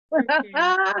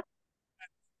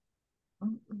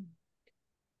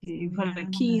You from the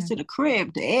keys to the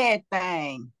crib to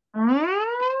everything.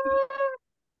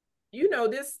 You know,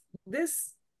 this,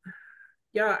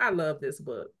 y'all, I love this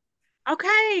book. Okay.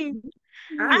 I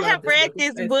I have love this read book.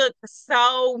 this book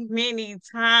so many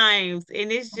times,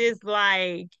 and it's just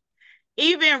like,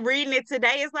 even reading it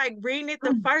today, it's like reading it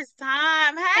the first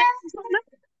time. Hey,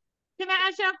 Can I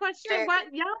ask y'all a question? What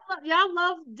y'all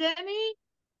love Denny?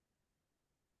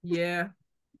 Yeah.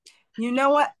 You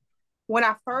know what? When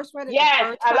I first read it Yes, the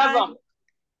first I time, love him.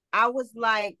 I was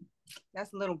like,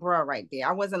 that's a little bro right there.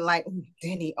 I wasn't like,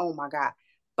 Denny, oh my God.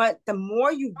 But the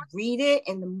more you read it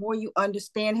and the more you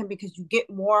understand him, because you get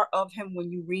more of him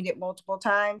when you read it multiple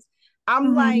times,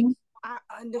 I'm like, I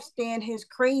understand his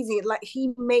crazy. Like,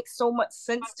 he makes so much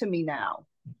sense to me now.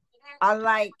 I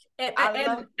like, and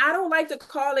I don't like to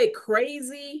call it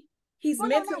crazy. He's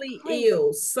mentally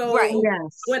ill. So right.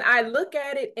 Yes. when I look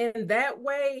at it in that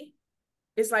way,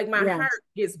 it's like my heart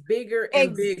gets bigger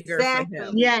and bigger for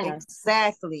him. Yes.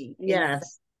 Exactly.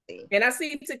 Yes. And I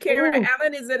see Takara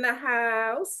Allen is in the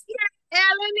house. yeah,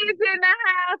 Ellen is in the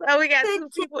house. Oh, we got two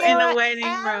people in the waiting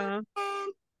room.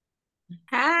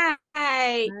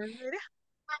 Hi.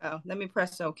 Oh, let me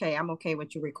press okay. I'm okay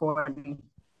with you recording.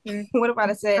 What if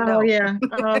I said no? Oh, yeah.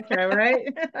 Okay, right?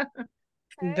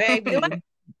 Baby.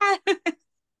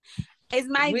 Is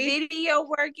my video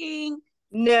working?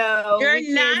 No. You're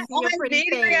not on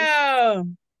video.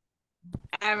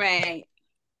 All right.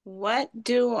 What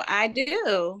do I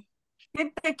do?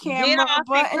 Hit the camera Get off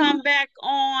button. and come back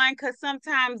on, because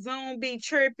sometimes Zoom be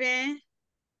tripping.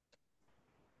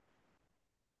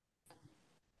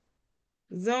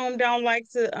 Zoom don't like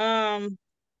to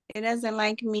it doesn't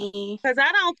like me. Because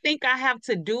I don't think I have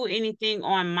to do anything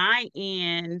on my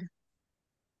end.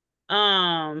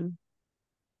 Oh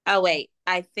wait,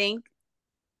 I think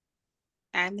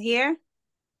I'm here.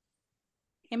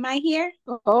 Am I here?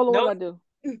 Oh, what do I do?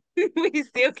 We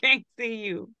still can't see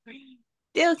you.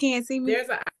 Still can't see me. There's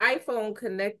an iPhone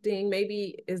connecting.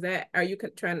 Maybe are you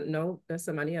trying to know that's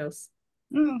somebody else?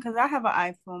 Because I have an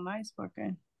iPhone. Mine's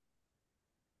working.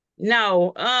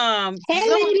 No, hey,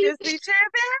 Zoom just be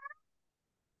tripping.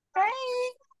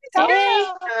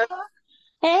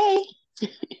 Hey.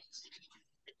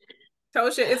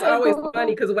 Tosha, it's always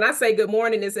funny because when I say good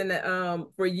morning, it's in the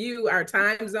for you, our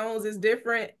time zones is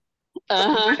different.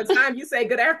 By the time you say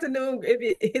good afternoon,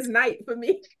 it's night for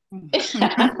me.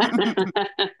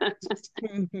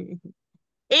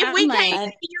 If we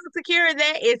can't see you, Takira,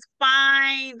 that is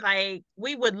fine. Like,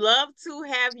 we would love to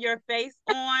have your face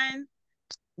on.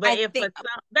 But there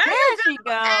she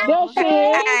goes. There she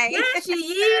is. There she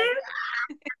is.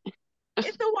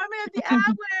 It's the woman of the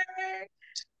hour.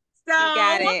 So, you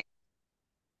got it.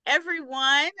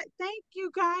 Everyone, thank you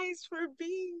guys for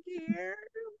being here.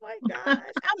 Oh my gosh,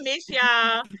 I miss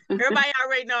y'all. Everybody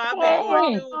already know I've been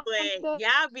going through, but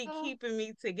y'all be keeping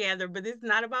me together. But it's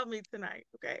not about me tonight,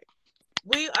 okay?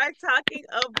 We are talking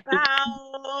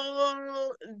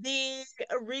about the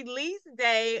release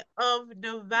day of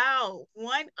Devout,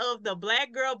 one of the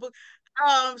Black girl books.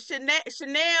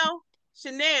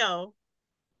 Chanel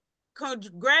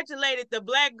congratulated the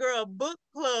Black Girl Book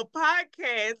Club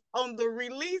podcast on the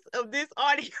release of this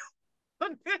audio.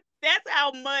 That's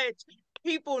how much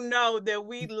people know that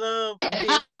we love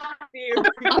this series.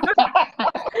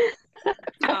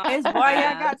 It's why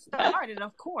I got started,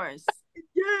 of course.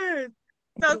 Yes.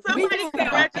 So somebody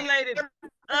congratulated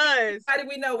us. How do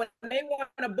we know when they want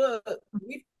a book?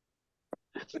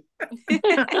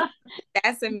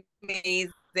 That's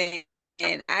amazing.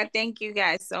 And I thank you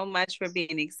guys so much for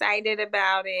being excited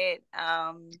about it.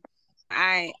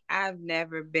 I've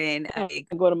never been a big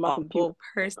Audible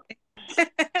person.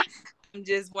 I'm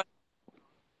just one of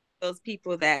those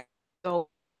people that so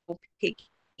picky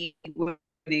when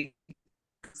it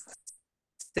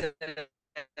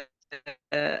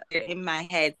in my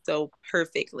head so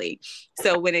perfectly.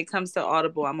 So when it comes to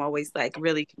Audible, I'm always like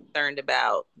really concerned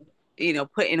about,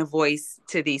 putting a voice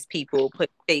to these people,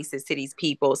 put faces to these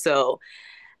people. So,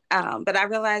 but I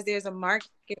realize there's a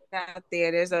market out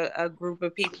there. There's a group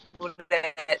of people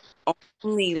that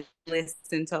only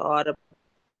listen to Audible,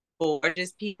 or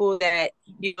just people that,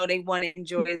 they want to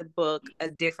enjoy the book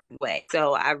a different way.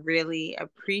 So I really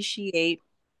appreciate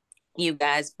you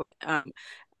guys for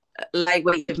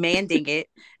lightweight demanding it,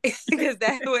 because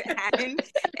that's what happened.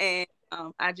 And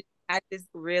I just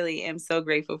really am so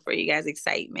grateful for you guys'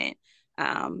 excitement,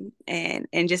 and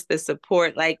just the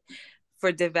support, like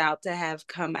for Devout to have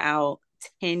come out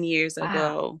 10 years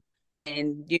ago,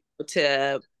 and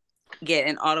to get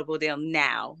an Audible deal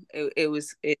now,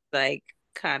 it's like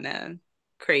kind of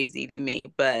crazy to me.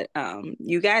 But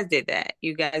you guys did that.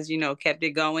 You guys, kept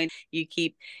it going. You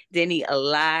keep Denny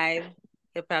alive.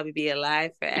 He'll probably be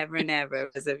alive forever and ever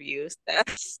because of you. So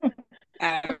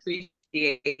I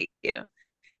appreciate you.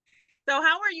 So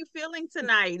how are you feeling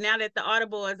tonight now that the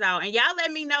Audible is out? And y'all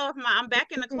let me know if I'm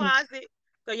back in the closet.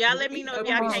 So y'all let me know if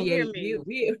y'all can't hear me.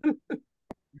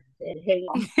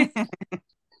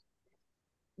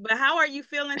 But how are you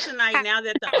feeling tonight now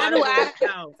that the Audible is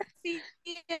out?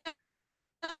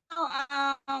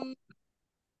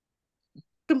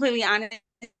 Completely honest,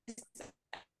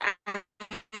 I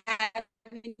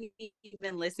haven't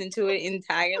even listened to it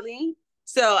entirely.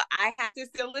 So I have to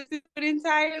still listen to it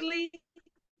entirely.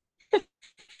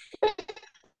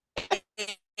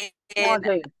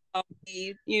 And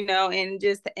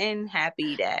and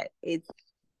happy that it's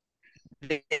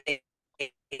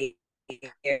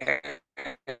there,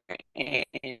 and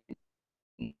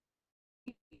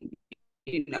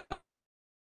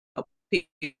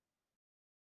people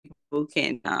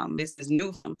can this is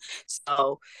new,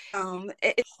 so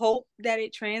I hope that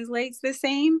it translates the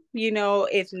same,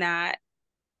 if not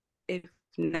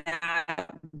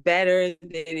better,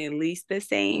 than at least the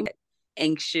same.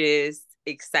 Anxious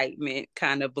excitement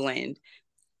kind of blend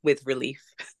with relief.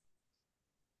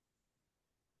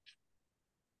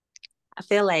 I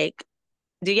feel like,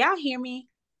 do y'all hear me?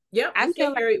 Yep, we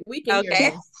can hear it. We can hear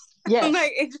you. Yes. I'm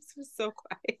like, it just was so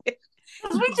quiet.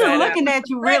 We're just looking at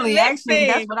you, really. Actually,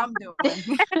 that's what I'm doing.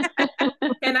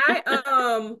 Can I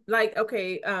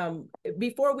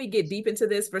before we get deep into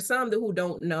this, for some who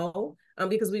don't know,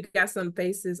 because we've got some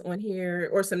faces on here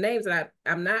or some names that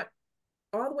I'm not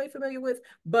all the way familiar with,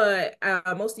 but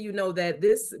most of you know that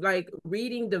this, like,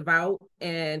 reading Devout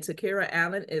and Takira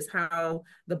Allen is how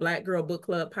the Black Girl Book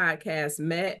Club podcast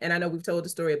met. And I know we've told the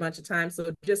story a bunch of times,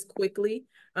 so just quickly,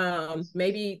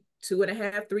 maybe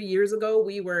 2.5, 3 years ago,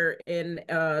 we were in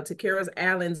Takira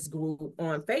Allen's group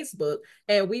on Facebook,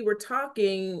 and we were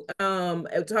talking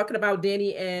about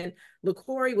Denny, and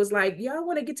LaCorey was like, y'all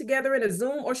want to get together in a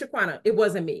Zoom? Or Shaquana, it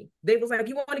wasn't me. They was like,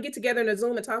 you want to get together in a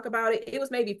Zoom and talk about it? It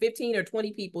was maybe 15 or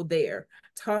 20 people there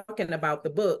talking about the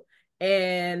book.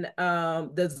 And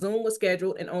the Zoom was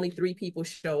scheduled and only 3 people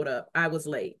showed up. I was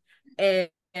late. And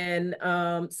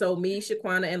so me,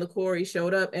 Shaquana, and LaCorey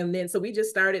showed up. And then so we just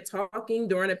started talking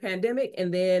during the pandemic.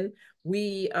 And then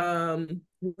we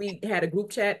had a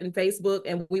group chat in Facebook,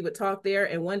 and we would talk there.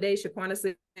 And one day Shaquana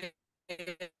said,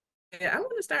 I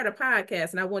want to start a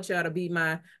podcast and I want y'all to be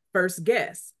my first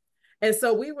guest. And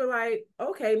so we were like,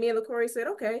 okay, me and LaCorey said,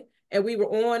 okay. And we were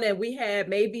on, and we had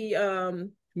maybe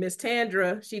Miss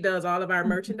Tandra, she does all of our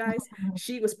merchandise.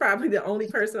 She was probably the only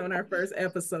person on our first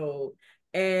episode.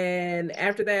 And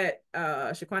after that,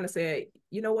 Shaquana said,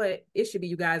 you know what? It should be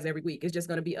you guys every week. It's just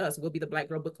going to be us. We'll be the Black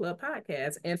Girl Book Club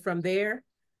podcast. And from there,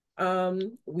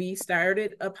 we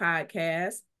started a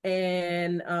podcast,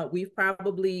 and we've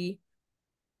probably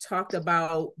talked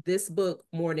about this book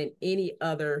more than any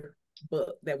other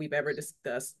book that we've ever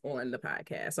discussed on the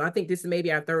podcast. So I think this is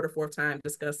maybe our 3rd or 4th time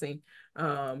discussing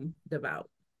Devout.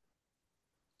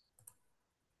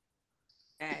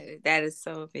 That is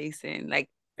so amazing. Like,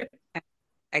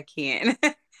 I can't.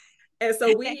 And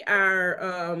so we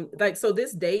are so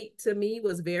this date to me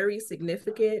was very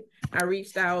significant. I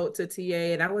reached out to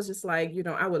TA and I was just like,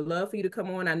 I would love for you to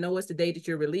come on. I know it's the date that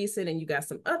you're releasing and you got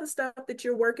some other stuff that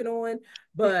you're working on,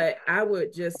 but I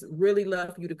would just really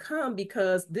love for you to come,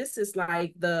 because this is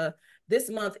like this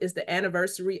month is the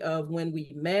anniversary of when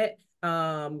we met.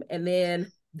 And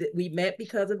then we met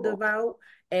because of Devout,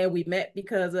 and we met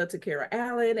because of Takira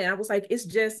Allen. And I was like, it's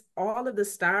just all of the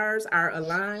stars are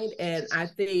aligned. And I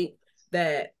think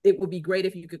that it would be great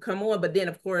if you could come on. But then,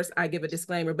 of course, I give a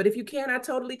disclaimer. But if you can, I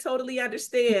totally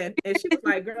understand. And she was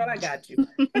like, girl, I got you.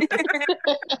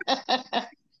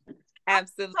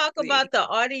 Absolutely. Talk about the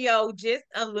audio just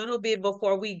a little bit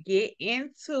before we get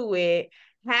into it.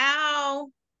 How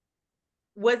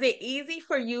was it easy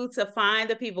for you to find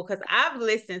the people? Because I've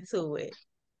listened to it.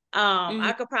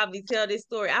 I could probably tell this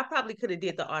story. I probably could have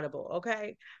did the Audible,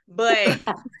 okay? But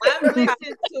I've listened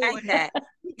to it.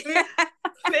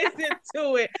 Listened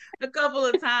to it a couple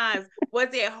of times. Was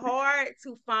it hard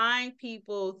to find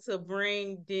people to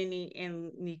bring Denny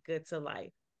and Nika to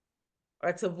life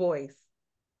or to voice?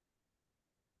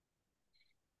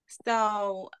 So,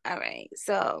 all right.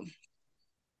 So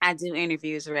I do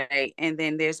interviews, right? And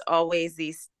then there's always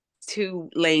these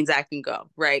 2 lanes I can go,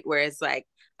 right? Where it's like,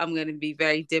 I'm going to be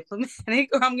very diplomatic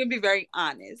or I'm going to be very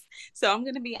honest. So I'm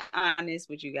going to be honest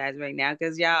with you guys right now,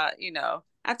 because y'all,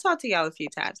 I talked to y'all a few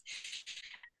times.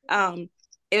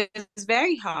 It was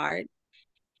very hard.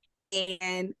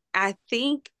 And I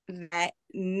think that,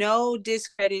 no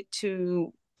discredit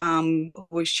to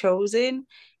was chosen,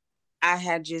 I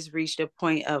had just reached a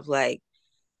point of like,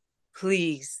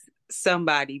 please,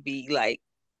 somebody be like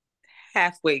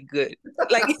halfway good.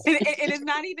 Like, and it's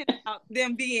not even about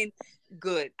them being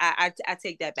good. I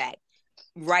take that back.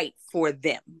 Right for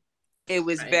them. It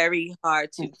was very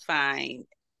hard to find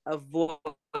a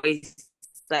voice.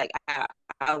 Like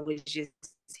I was just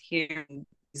hearing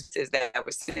voices that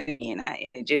were sending me, and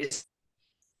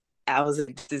I was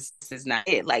like, this is not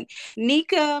it. Like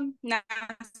Nika, not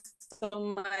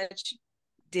so much.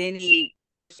 Denny,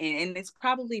 and it's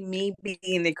probably me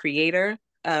being the creator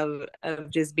of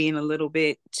just being a little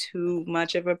bit too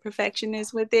much of a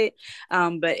perfectionist with it.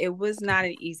 But it was not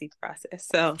an easy process.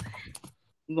 So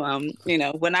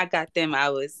when I got them, I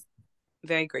was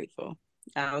very grateful.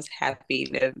 I was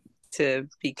happy to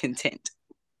be content.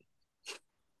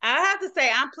 I have to say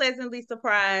I'm pleasantly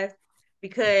surprised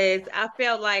because I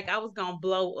felt like I was gonna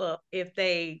blow up if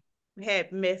they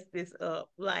had messed this up.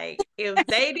 Like if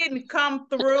they didn't come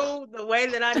through the way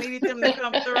that I needed them to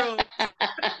come through,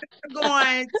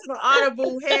 going to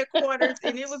Audible headquarters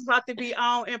and it was about to be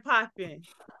on and popping.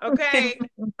 Okay.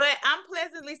 But I'm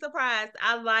pleasantly surprised.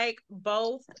 I like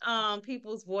both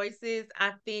people's voices.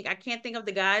 I can't think of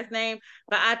the guy's name,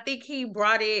 but I think he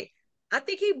brought,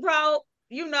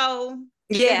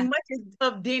 as much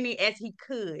of Denny as he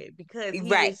could because he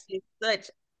was just such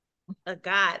a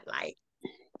god like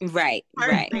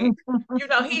person.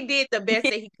 He did the best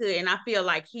that he could, and I feel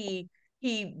like he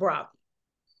brought.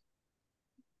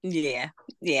 Yeah.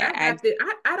 I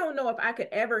don't know if I could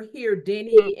ever hear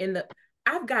Denny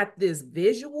I've got this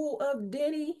visual of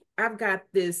Denny. I've got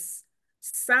this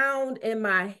sound in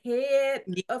my head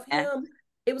of him.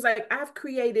 It was like I've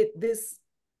created this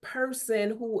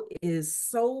person who is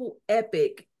so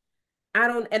epic.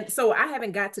 So I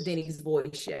haven't got to Denny's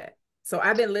voice yet. So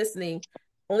I've been listening.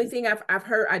 Only thing I've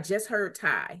heard, I just heard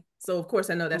Ty. So of course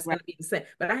I know that's gonna be the same,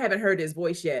 but I haven't heard his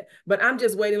voice yet. But I'm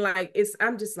just waiting,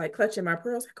 I'm just like clutching my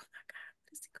pearls,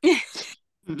 like,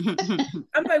 oh my God.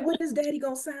 I'm like, what is daddy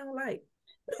gonna sound like?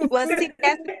 Well, see,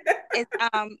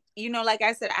 like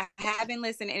I said, I haven't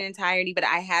listened in entirety, but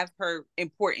I have heard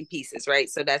important pieces, right?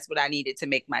 So that's what I needed to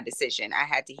make my decision. I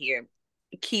had to hear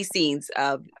key scenes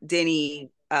of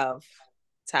Denny, of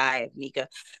Ty, of Nika.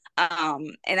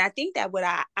 And I think that what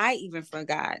I even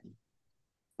forgot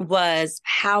was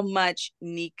how much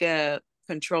Nika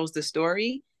controls the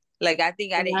story. Like, I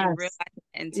think I didn't realize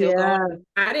until going.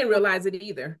 I didn't realize it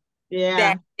either.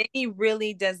 That Denny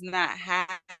really does not have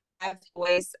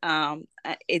voice.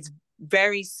 It's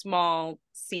very small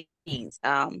scenes.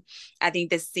 I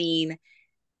think the scene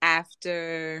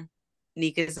after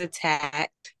Nika's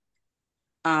attacked,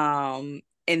 and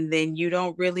then you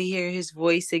don't really hear his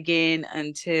voice again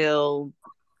until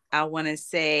I want to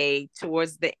say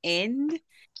towards the end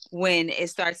when it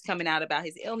starts coming out about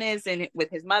his illness and with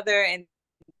his mother. And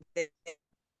I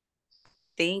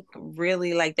think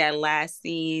really like that last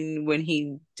scene when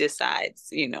he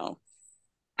decides,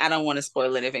 I don't want to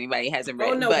spoil it if anybody hasn't read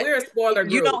it. Oh no, we're a spoiler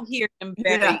group. You don't hear him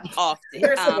very often.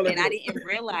 And I didn't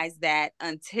realize that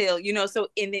until, so,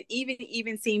 and then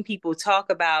even seeing people talk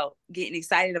about getting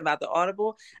excited about the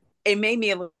Audible, it made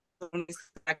me a little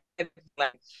like,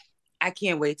 I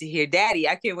can't wait to hear daddy.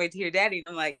 I can't wait to hear daddy.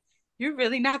 And I'm like, you're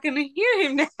really not going to hear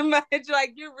him that much.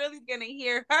 Like, you're really going to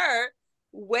hear her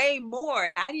way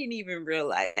more. I didn't even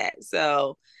realize that.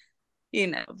 So,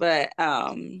 but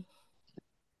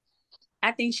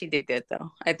I think she did good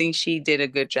though. I think she did a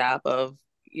good job of,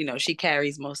 she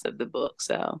carries most of the book.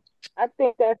 So I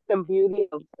think that's the beauty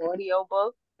of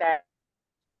audiobooks, that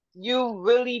you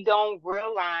really don't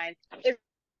realize it's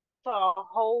a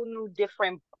whole new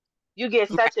different, you get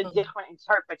such a different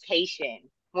interpretation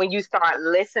when you start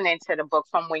listening to the book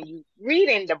from when you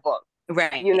reading the book.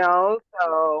 Right.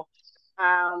 So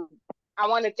I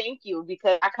want to thank you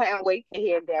because I couldn't wait to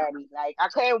hear Daddy. Like, I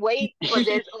couldn't wait for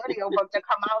this audiobook to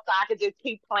come out so I could just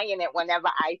keep playing it whenever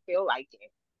I feel like it.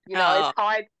 It's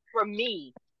hard for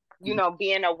me,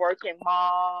 being a working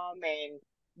mom and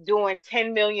doing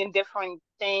 10 million different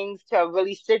things to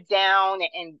really sit down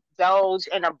and indulge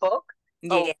in a book.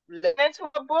 Yeah. Listening to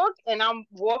a book and I'm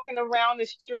walking around the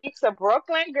streets of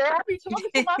Brooklyn, girl, I be talking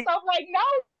to myself like, no.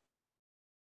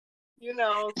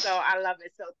 So I love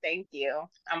it. So thank you.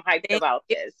 I'm hyped about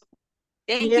this.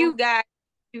 Thank you guys.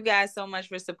 You guys so much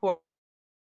for support.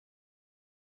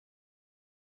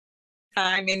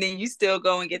 Time and then you still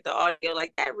go and get the audio.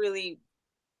 Like, that really,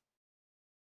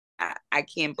 I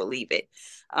can't believe it.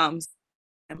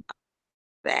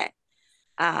 That.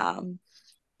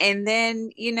 And then,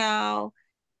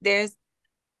 there's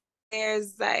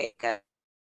like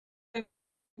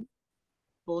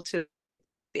to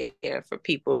there for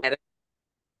people that are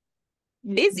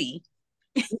busy.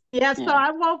 Yeah, so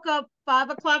I woke up 5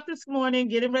 o'clock this morning,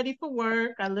 getting ready for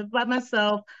work. I live by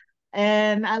myself,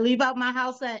 and I leave out my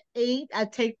house at 8. I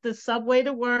take the subway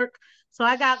to work. So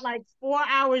I got like 4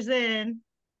 hours in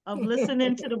of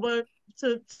listening to the book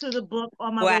to the book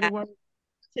on my way to work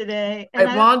today. And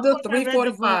Hey, I, of Rhonda, course, I read the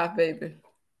book. 3:45, baby.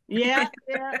 Yeah,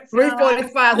 yeah. So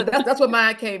 3:45. So that's what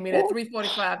mine came in at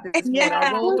 3:45 this morning. I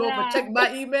yeah, rolled over, yeah. checked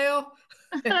my email,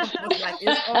 and was like,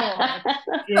 it's on.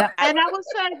 Yeah, and I would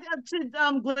say to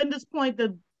Glenda's point,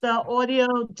 the audio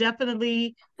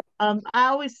definitely. I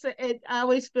always say I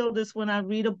always feel this when I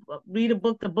read a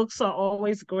book. The books are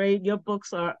always great. Your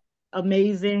books are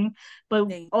amazing, but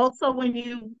also when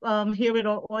you hear it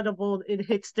on Audible, it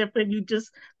hits different. You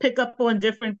just pick up on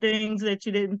different things that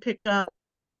you didn't pick up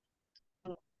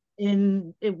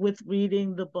in it with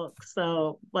reading the book.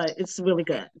 So, but it's really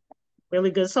good,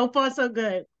 really good. So far, so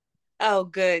good. Oh,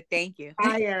 good. Thank you.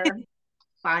 Fire.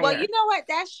 Well, you know what?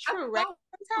 That's true, right?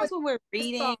 Sometimes when we're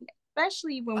reading,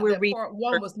 especially when we're reading. Part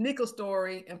 1 was Nika's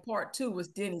story, and part 2 was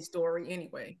Denny's story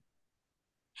anyway.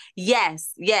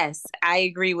 Yes, I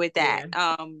agree with that.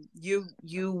 Yeah.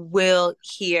 You will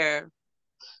hear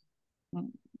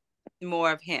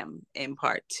more of him in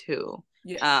part 2.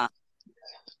 Yeah.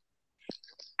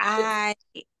 I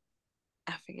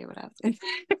forget what I was saying.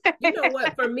 You know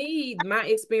what? For me, my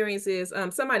experience is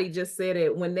somebody just said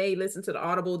it, when they listen to the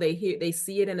Audible, they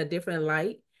see it in a different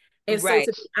light. And so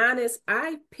to be honest,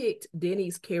 I picked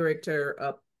Denny's character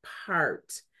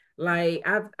apart. Like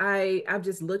I've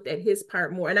just looked at his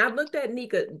part more, and I've looked at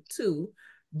Nika too,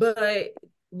 but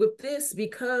with this,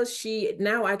 because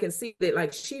now I can see that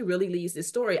like she really leads the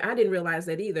story. I didn't realize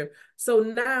that either. So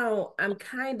now I'm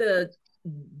kind of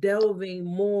delving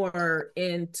more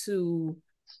into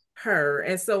her,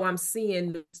 and so I'm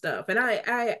seeing new stuff, and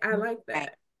I like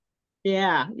that.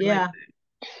 Yeah. Yeah.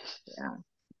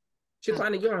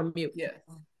 Shaquana, you're on mute. Yeah.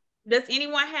 Does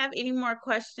anyone have any more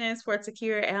questions for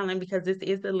Takira Allen? Because this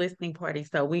is the listening party,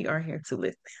 so we are here to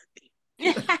listen.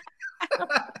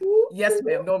 Yes,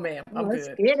 ma'am. No, ma'am. I'm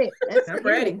good. Get it. I'm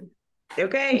ready.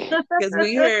 Okay, because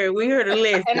we heard the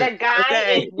list. And the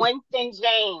guy is Winston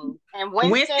James, and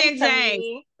Winston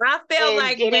James. I feel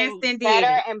like Winston better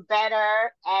did and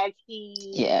better as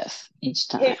each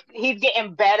time he's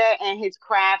getting better in his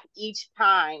craft each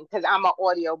time, because I'm an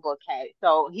audiobook head,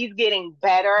 so he's getting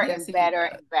better and better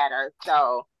and better.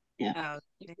 So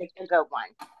it's a good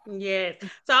one. Yes.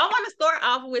 So I want to start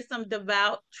off with some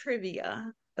Devout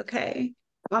trivia. Okay,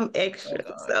 I'm extra.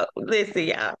 So listen,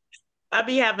 y'all. I'll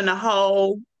be having a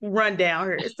whole rundown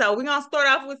here. So we're going to start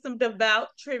off with some Devout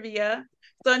trivia.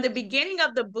 So in the beginning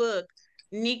of the book,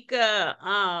 Nika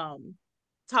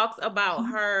talks about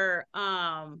her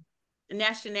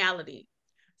nationality.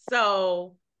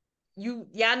 So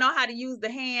y'all know how to use the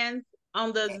hands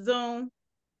on the Zoom?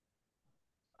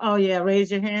 Oh, yeah. Raise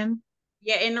your hand.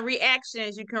 Yeah, in the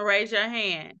reactions, you can raise your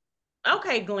hand.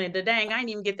 Okay, Glenda, dang, I didn't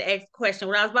even get to ask the question.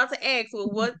 What I was about to ask was,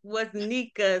 what was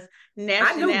Nika's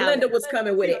nationality? I knew Glenda was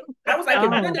coming with it. I was like, if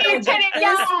Glenda don't get this.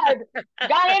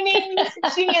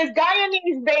 Guyanese, she is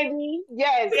Guyanese, baby.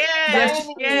 Yes. Yes.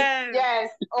 Guyanese. Yes.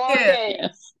 Okay.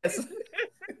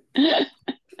 Yes.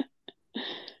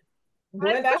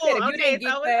 Glenda, I said, if you didn't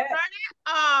get that.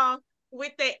 Starting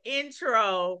with the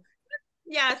intro.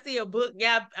 Yeah, I see a book.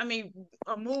 Yeah, I mean,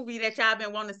 a movie that y'all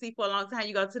been wanting to see for a long time.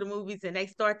 You go to the movies and they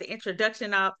start the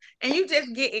introduction off, and you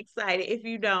just get excited. If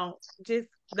you don't, just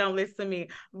don't listen to me.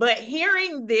 But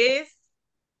hearing this,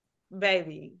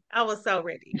 baby, I was so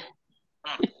ready.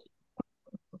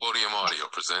 Podium Audio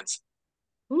presents.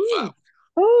 Ooh.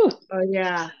 Oh,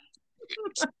 yeah.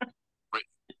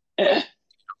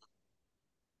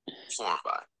 Formed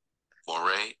by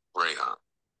Moray Rayhan,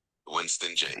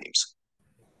 Winston James.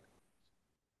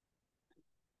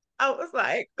 I was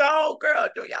like, go girl,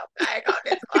 do y'all thing on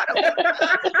this audible.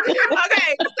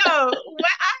 Okay, so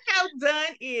what I have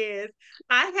done is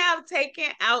I have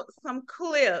taken out some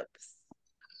clips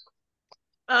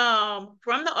from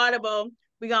the Audible.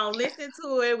 We're gonna listen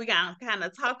to it. We're gonna kind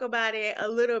of talk about it a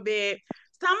little bit.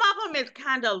 Some of them is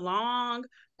kind of long,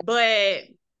 but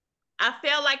I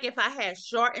felt like if I had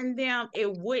shortened them,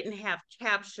 it wouldn't have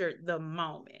captured the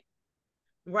moment,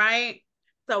 right?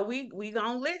 So we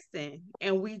gonna listen,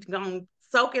 and we gonna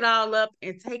soak it all up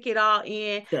and take it all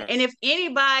in. Yeah. And if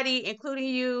anybody, including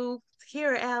you,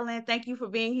 Takira Allen, thank you for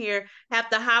being here, have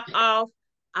to hop off,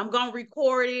 I'm gonna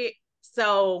record it.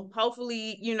 So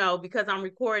hopefully, because I'm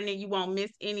recording it, you won't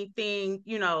miss anything.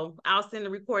 I'll send the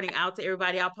recording out to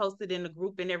everybody. I'll post it in the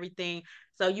group and everything,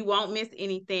 so you won't miss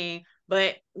anything.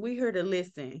 But we here to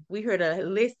listen. We here to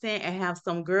listen and have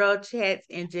some girl chats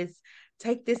and just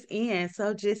take this in.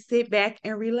 So just sit back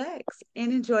and relax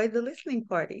and enjoy the listening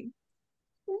party.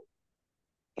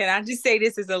 Can I just say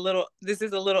this is a little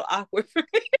awkward for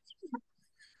me?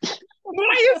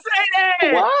 Why you say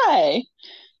that? Why?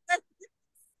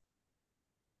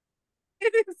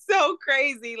 It is so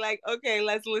crazy. Like, okay,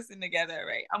 let's listen together,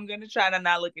 right? I'm gonna try to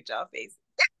not look at y'all faces.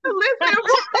 A listening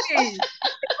party.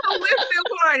 A listening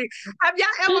party. Have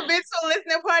y'all ever been to a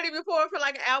listening party before for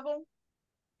like an album?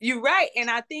 You're right,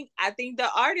 and I think the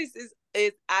artist is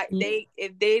they,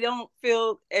 if they don't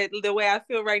feel the way I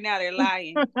feel right now, they're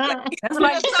lying. Like, that's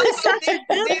like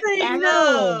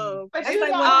no. But That's you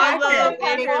like know, when all actors of us say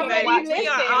have they can't already watch listened. We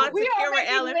are all We Takara already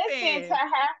Allen listened fans. to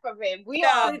half of it. We No.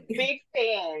 are big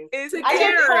fans. It's I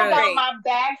just pulled out great. my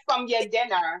bag from your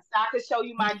dinner so I could show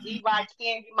you my Devout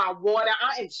candy, my water.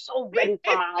 I am so ready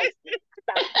for my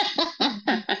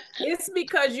It's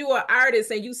because you are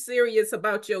artist and you serious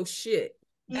about your shit.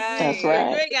 That's You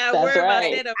right. ain't gotta That's worry about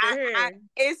right. that over here.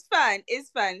 It's fun. It's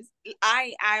fun.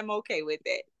 I'm okay with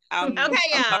it. Okay,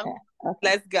 y'all. Okay.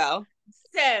 Let's go.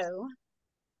 So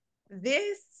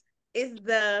this is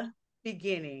the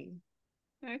beginning.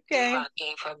 Okay. Devout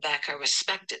gave her back her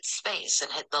respected space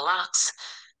and hit the locks.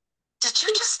 Did you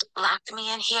just lock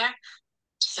me in here?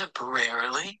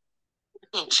 Temporarily.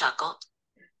 He chuckled.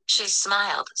 She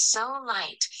smiled so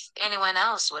light, anyone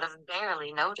else would have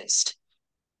barely noticed.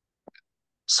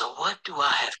 So what do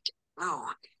I have to do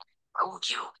to know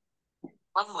you?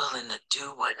 I'm willing to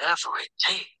do whatever it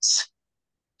takes.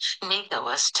 Nika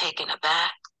was taken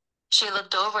aback. She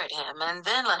looked over at him and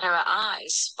then let her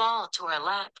eyes fall to her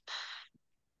lap.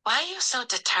 Why are you so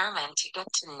determined to get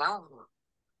to know me?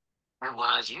 And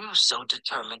why are you so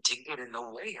determined to get in the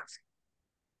way of it?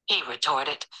 He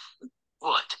retorted.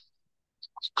 What?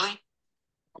 Please?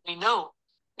 Let me know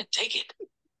and take it.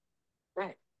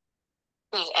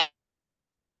 He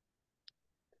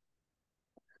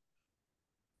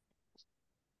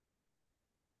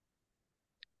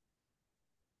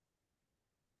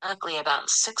ugly, about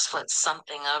 6 foot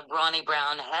something of brawny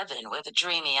brown heaven with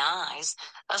dreamy eyes,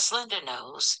 a slender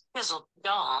nose, chiseled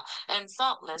jaw, and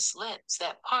faultless lips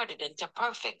that parted into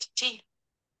perfect teeth.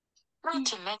 Not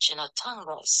to mention a tongue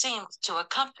that seemed to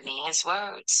accompany his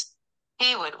words.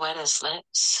 He would wet his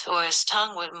lips, or his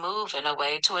tongue would move in a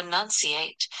way to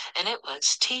enunciate, and it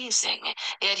was teasing,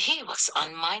 yet he was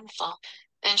unmindful,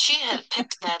 and she had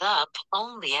picked that up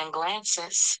only in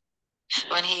glances.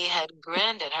 When he had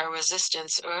grinned at her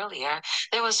resistance earlier,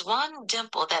 there was one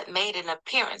dimple that made an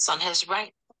appearance on his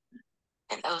right,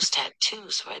 and those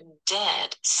tattoos were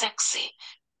dead sexy.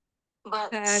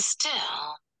 But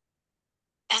still,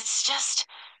 I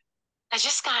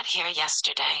just got here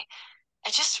yesterday. I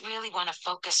just really want to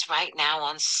focus right now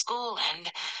on school and,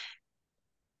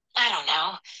 I don't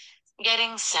know,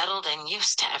 getting settled and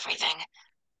used to everything.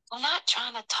 I'm not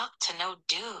trying to talk to no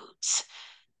dudes.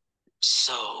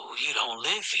 So you don't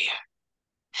live here?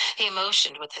 He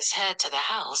motioned with his head to the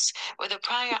house, where the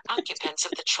prior occupants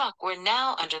of the truck were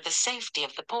now under the safety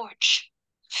of the porch.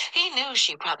 He knew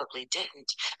she probably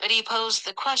didn't, but he posed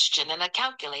the question in a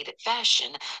calculated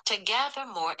fashion to gather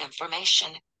more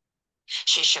information.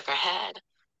 She shook her head.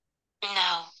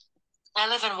 No, I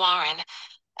live in Warren.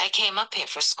 I came up here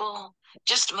for school.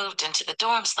 Just moved into the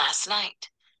dorms last night.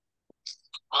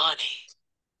 Money.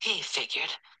 He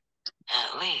figured.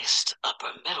 At least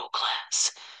upper middle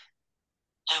class.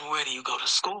 And where do you go to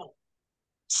school?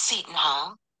 Seton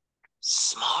Hall.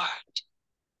 Smart.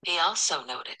 He also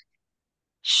noted.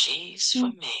 She's for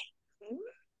me.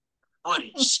 What are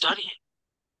you studying?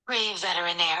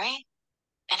 Pre-veterinary.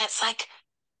 And it's like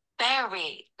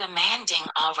very demanding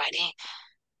already.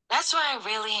 That's why I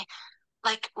really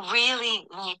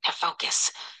need to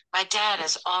focus. My dad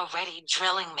is already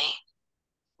drilling me.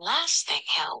 Last thing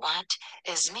he'll want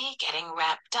is me getting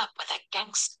wrapped up with a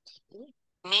gangster.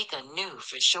 Nika knew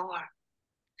for sure.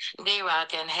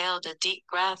 D-Rock inhaled a deep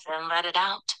breath and let it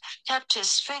out, tapped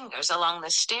his fingers along the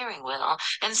steering wheel,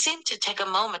 and seemed to take a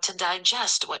moment to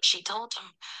digest what she told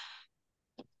him.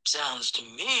 Sounds to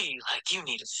me like you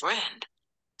need a friend.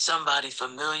 Somebody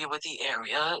familiar with the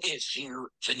area if you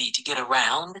need to get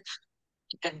around.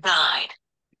 A guide.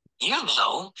 You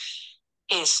know.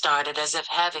 He started as if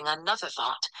having another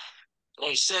thought.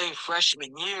 They say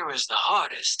freshman year is the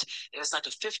hardest. There's like a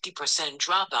 50%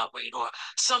 dropout rate or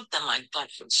something like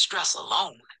that from stress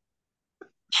alone.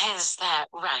 Is that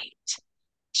right?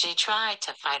 She tried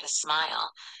to fight a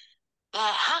smile.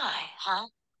 That high, huh?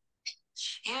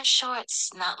 You're sure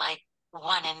it's not like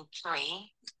 1 in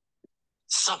 3?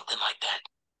 Something like that.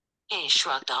 He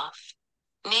shrugged off.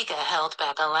 Nika held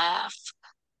back a laugh.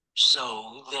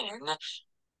 So then,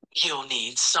 you'll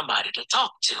need somebody to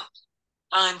talk to.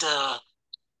 Kinda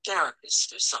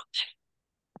therapist or something.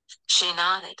 She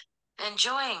nodded,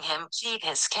 enjoying him plead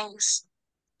his case.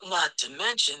 Not to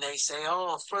mention, they say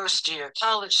all first-year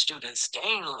college students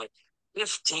gain like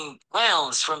 15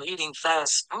 pounds from eating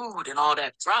fast food and all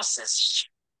that processed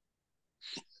shit.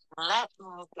 Let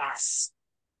me guess.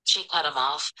 She cut him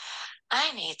off.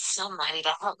 I need somebody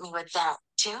to help me with that,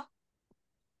 too.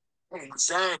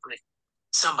 Exactly.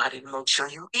 Somebody to make sure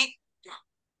you eat.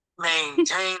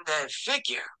 Maintain that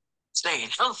figure. Staying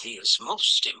healthy is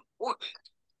most important.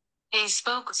 He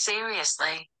spoke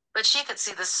seriously, but she could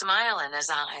see the smile in his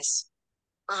eyes.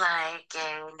 Like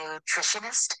a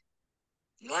nutritionist?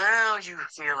 Now you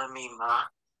feeling me, Ma.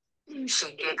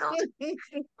 She giggled. And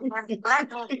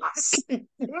let me guess.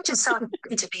 You're just so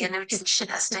happy to be a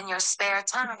nutritionist in your spare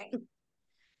time.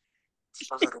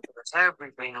 A little bit of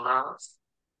everything, love.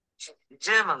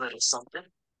 Gym a little something.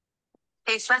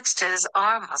 He flexed his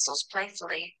arm muscles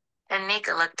playfully, and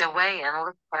Nika looked away and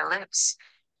licked her lips.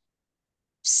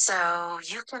 So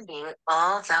you can be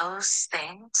all those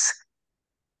things?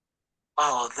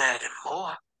 All that and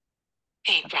more.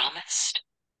 He promised.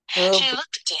 Oh, She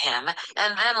looked to him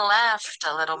and then laughed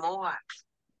a little more.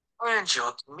 And you're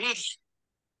a comedian.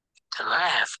 To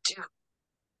laugh, too.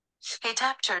 He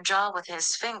tapped her jaw with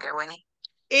his finger when he...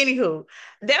 Anywho,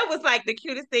 that was like the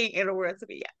cutest thing in the world to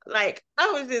me. Like,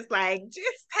 I was just like,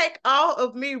 just take all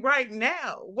of me right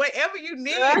now. Whatever you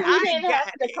need, He I didn't got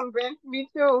have to it. convince me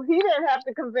too. He didn't have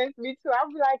to convince me too. I'd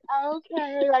be like,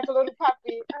 okay, like a little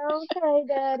puppy. Okay,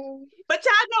 daddy. But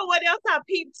y'all know what else I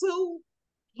peeped too?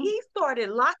 He started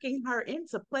locking her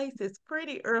into places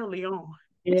pretty early on.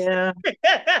 Yeah. Kara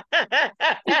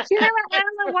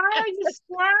Allen, why are you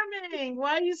squirming?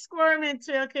 Why are you squirming,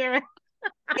 Kara?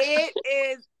 it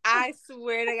is, I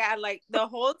swear to God, like the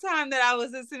whole time that I was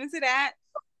listening to that,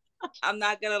 I'm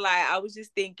not gonna lie, I was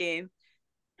just thinking,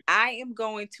 I am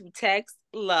going to text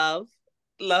Love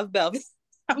Belvis.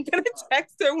 I'm gonna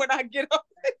text her when I get off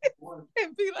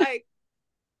and be like,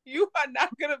 you are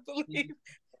not gonna believe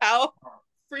how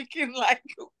freaking like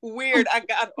weird I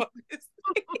got on this.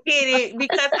 Get it?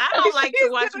 Because I don't like to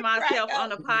She's watch gonna crack myself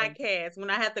on up. a podcast when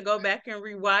I have to go back and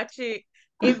rewatch it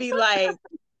and be like,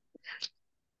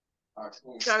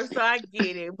 so I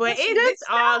get it. But it's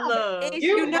all love.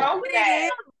 You know what it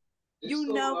is?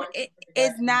 You know,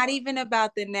 it's not even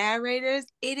about the narrators.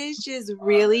 It is just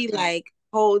really like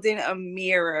holding a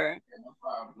mirror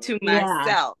to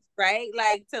myself, right?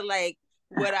 Like to like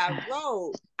what I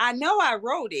wrote. I know I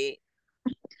wrote it,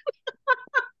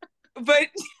 but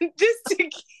just to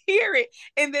hear it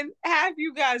and then have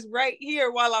you guys right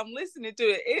here while I'm listening to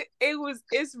it,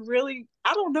 it's really,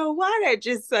 I don't know why that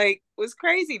just like was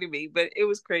crazy to me, but it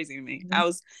was crazy to me. I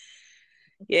was,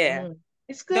 yeah.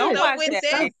 It's good. Don't So watch with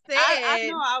that. that I said,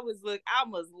 know I was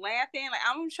laughing. Like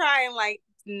I'm trying like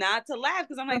not to laugh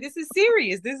because I'm like, this is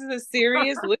serious. This is a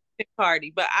serious listening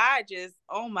party. But I just,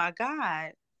 oh my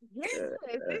God. yes,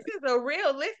 this is a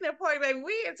real listening party, baby.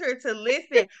 We are here to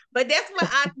listen. But that's what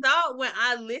I thought when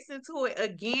I listened to it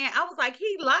again. I was like,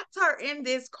 he locked her in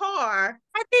this car.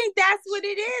 I think that's what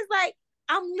it is. Like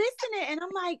I'm listening and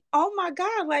I'm like, oh my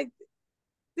God, like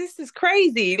this is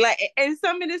crazy. Like, and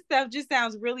some of this stuff just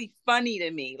sounds really funny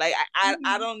to me. Like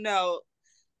I don't know.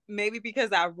 Maybe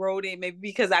because I wrote it, maybe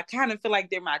because I kind of feel like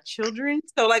they're my children.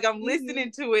 So like I'm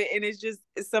listening to it and it's just,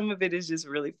 some of it is just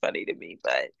really funny to me.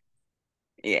 But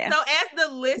yeah. So as the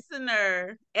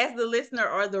listener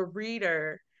or the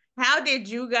reader, how did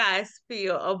you guys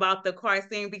feel about the car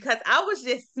scene? Because I was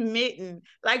just smitten.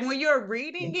 Like when you're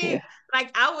reading it,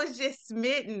 like I was just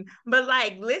smitten. But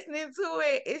like listening to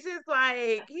it, it's just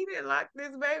like he didn't lock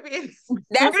this baby in.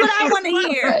 That's what I want to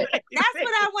hear. That's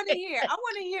what I want to hear. I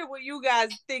want to hear what you guys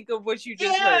think of what you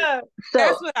just heard.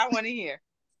 That's what I want to hear.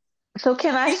 So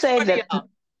can I say that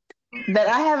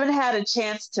I haven't had a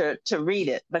chance to read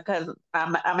it because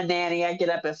I'm a nanny. I get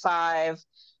up at 5.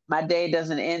 My day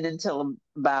doesn't end until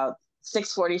about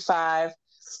 6:45.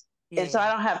 And so I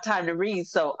don't have time to read.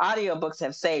 So audiobooks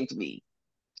have saved me.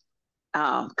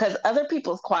 Because other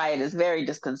people's quiet is very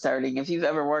disconcerting. If you've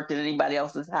ever worked in anybody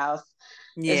else's house,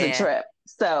 it's a trip.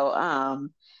 So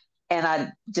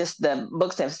and the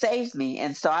books have saved me.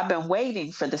 And so I've been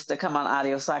waiting for this to come on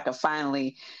audio so I could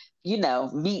finally,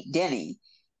 meet Denny.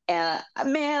 And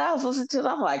man, I was listening to it.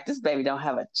 I'm like, this baby don't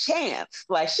have a chance.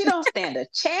 Like she don't stand a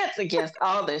chance against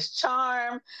all this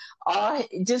charm,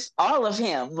 all of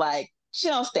him. Like she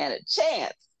don't stand a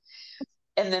chance.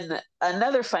 And then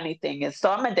another funny thing is,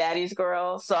 so I'm a daddy's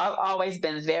girl. So I've always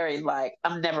been very like,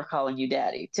 I'm never calling you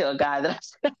daddy to a guy that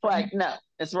I'm like, no,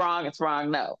 it's wrong,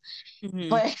 no. Mm-hmm.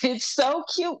 But it's so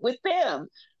cute with them.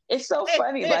 It's so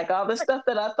funny, like all the stuff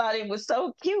that I thought it was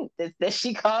so cute that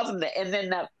she calls him that, and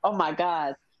then oh my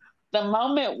God, the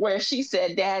moment where she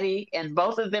said "Daddy" and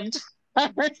both of them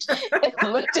turned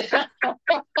and looked at her.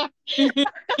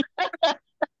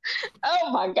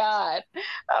 Oh my God,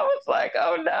 I was like,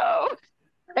 oh no,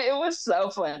 it was so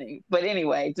funny. But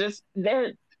anyway, just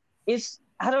there, it's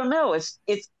I don't know, it's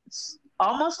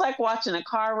almost like watching a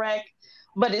car wreck,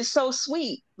 but it's so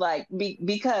sweet, like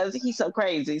because he's so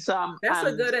crazy. So That's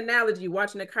a good analogy,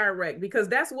 watching a car wreck, because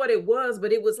that's what it was.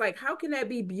 But it was like, how can that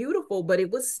be beautiful? But it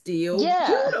was still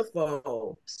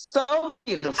beautiful. So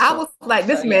beautiful. I was like,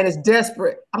 this man is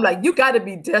desperate. I'm like, you got to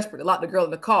be desperate to lock the girl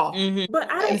in the car. But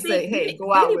I don't think hey,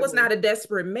 go out Denny with was me. not a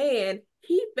desperate man.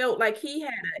 He felt like he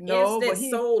had an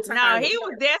instant soul time. No, he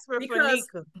was desperate for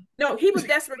Nika. No, he was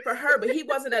desperate for her, but he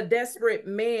wasn't a desperate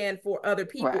man for other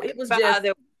people. Right. It was just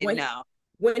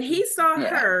when he saw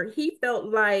her, he felt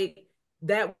like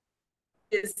that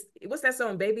is, what's that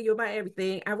song, Baby You're My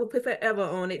Everything, I will put forever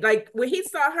on it. Like when he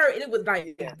saw her, it was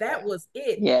like that was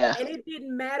it. And it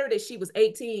didn't matter that she was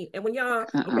 18. And when y'all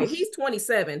okay, he's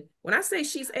 27. When I say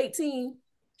she's 18,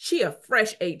 she a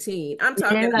fresh 18. I'm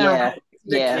talking about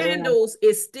the candles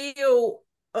is still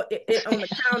on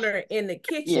the counter in the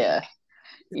kitchen.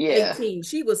 18.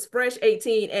 She was fresh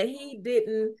 18, and he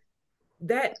didn't.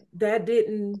 That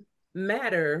didn't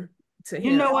matter to him.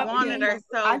 You know what? Wanted her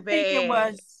so I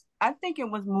bad. think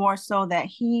it was more so that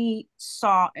he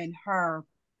saw in her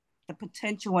the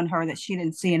potential in her that she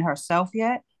didn't see in herself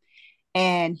yet,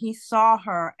 and he saw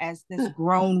her as this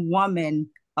grown woman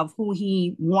of who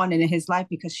he wanted in his life,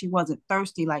 because she wasn't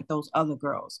thirsty like those other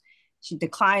girls. She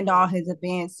declined all his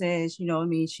advances. You know what I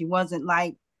mean? She wasn't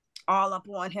like all up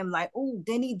on him like, oh,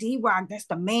 Denny D-Rock, that's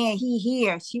the man, he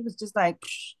here. She was just like,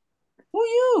 who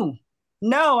you?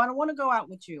 No, I don't want to go out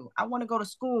with you. I want to go to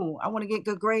school. I want to get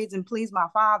good grades and please my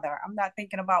father. I'm not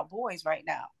thinking about boys right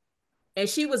now. And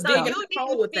she was so you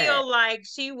didn't feel like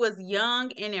she was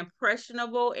young and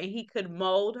impressionable and he could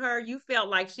mold her? You felt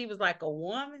like she was like a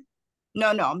woman?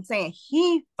 No, I'm saying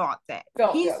he thought that.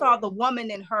 He saw the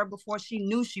woman in her before she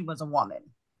knew she was a woman.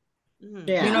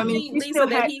 Yeah. You know what I mean? Lisa,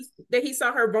 that he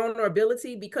saw her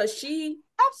vulnerability, because she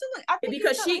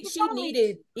she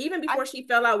needed, even before she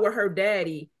fell out with her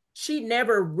daddy, she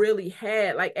never really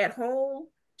had, like at home,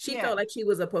 she felt like she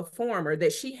was a performer,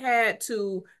 that she had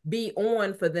to be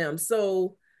on for them.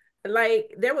 So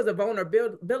like there was a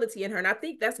vulnerability in her, and I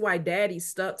think that's why daddy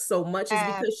stuck so much, is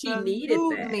because she needed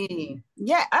that.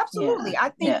 Yeah, absolutely.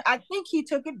 I think he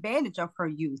took advantage of her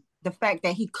youth, the fact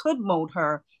that he could mold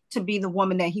her to be the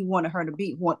woman that he wanted her to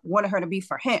be, wanted her to be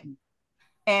for him.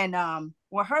 And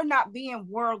with her not being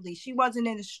worldly, she wasn't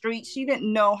in the street, she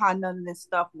didn't know how none of this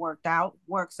stuff works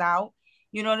out.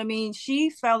 You know what I mean?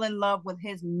 She fell in love with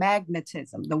his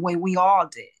magnetism the way we all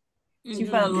did. She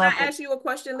fell in love. Can I ask you a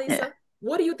question, Lisa?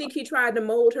 What do you think he tried to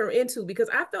mold her into? Because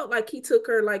I felt like he took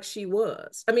her like she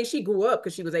was. I mean, she grew up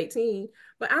because she was 18,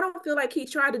 but I don't feel like he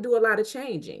tried to do a lot of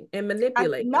changing and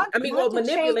manipulating.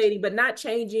 Manipulating, but not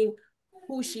changing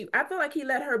who she. I feel like he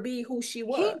let her be who she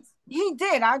was. He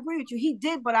did. I agree with you. He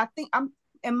did, but I think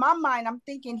in my mind, I'm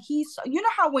thinking you know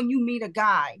how when you meet a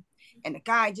guy and the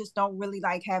guy just don't really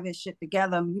like have his shit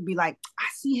together, and you'd be like, I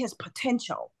see his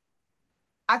potential.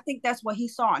 I think that's what he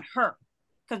saw in her.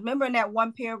 Because remember in that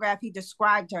one paragraph, he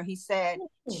described her. He said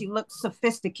she looked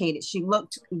sophisticated. She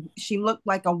looked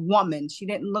like a woman. She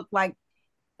didn't look like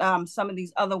some of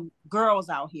these other girls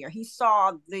out here. He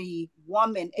saw the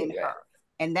woman in her.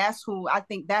 And that's who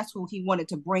he wanted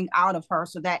to bring out of her,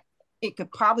 so that it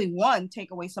could probably, one, take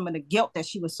away some of the guilt that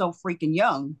she was so freaking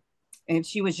young. And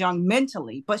she was young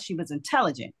mentally, but she was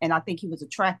intelligent. And I think he was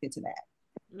attracted to that.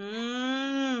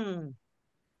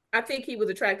 I think he was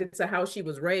attracted to how she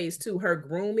was raised, to her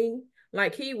grooming.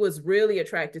 Like he was really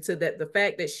attracted to that, the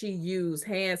fact that she used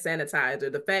hand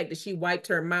sanitizer, the fact that she wiped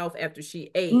her mouth after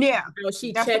she ate. Yeah. You know,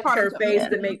 she checked her face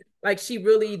to make, like she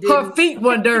really did. Her feet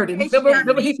weren't dirty.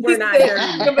 Her feet were not dirty.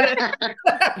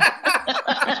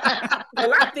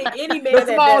 Well, I think any man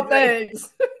small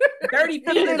things. Dirty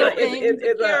feet is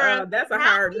that's a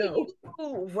hard no.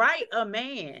 Write a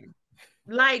man,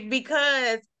 like,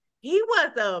 because he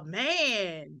was a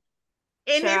man,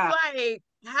 and it's like,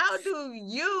 how do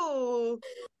you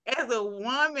as a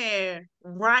woman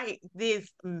write this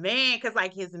man? Because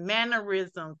like his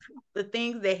mannerisms, the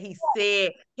things that he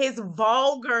said, his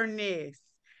vulgarness,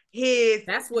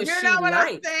 that's what you she know what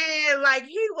liked. I'm saying? Like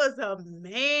he was a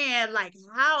man. Like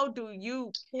how do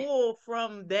you pull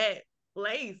from that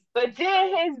place? But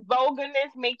did his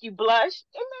vulgarness make you blush?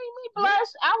 It made me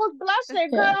blush. I was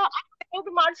blushing, girl. I held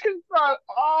my cheeks like,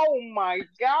 oh my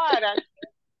God.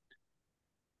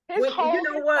 You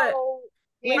know what?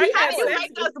 When he How had do you sex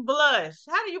make us blush?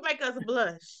 How do you make us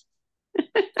blush?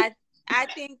 I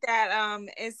think that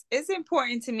it's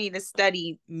important to me to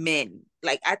study men.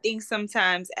 Like I think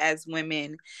sometimes as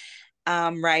women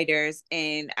writers,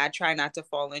 and I try not to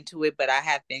fall into it, but I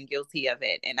have been guilty of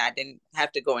it and I didn't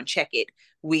have to go and check it.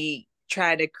 We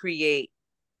try to create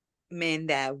men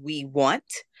that we want.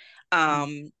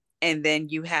 And then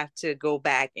you have to go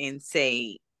back and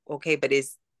say, okay, but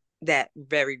is that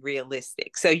very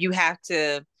realistic? So you have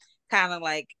to kind of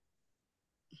like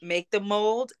make the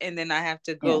mold, and then I have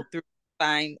to go through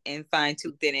fine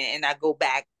tooth in it, and I go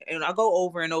back and I go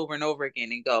over and over and over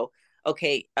again and go,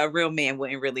 okay, a real man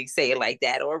wouldn't really say it like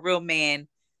that, or a real man,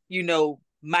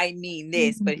 might mean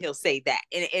this, but he'll say that,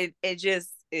 and it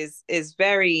just is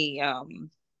very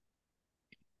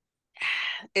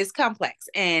it's complex,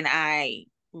 and I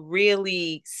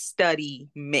really study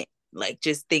men, like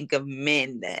just think of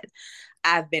men that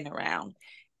I've been around,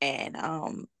 and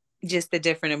just the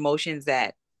different emotions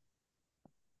that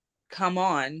come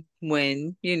on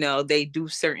when they do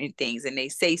certain things and they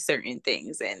say certain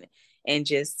things, and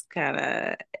just kind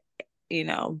of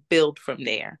build from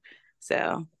there.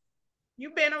 So You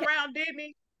been around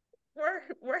Disney?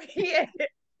 Where he at?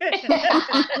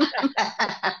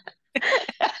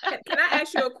 Can I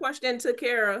ask you a question, to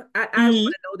Kara? I want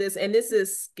to know this, and this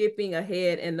is skipping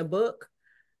ahead in the book.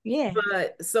 Yeah.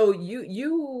 But so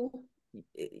you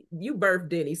birthed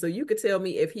Denny, so you could tell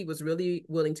me if he was really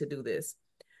willing to do this.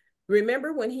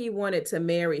 Remember when he wanted to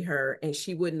marry her and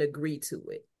she wouldn't agree to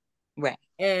it? Right.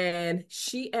 And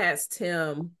she asked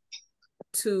him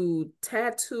to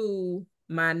tattoo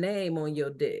my name on your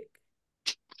dick.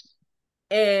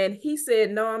 And he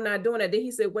said, no, I'm not doing that. Then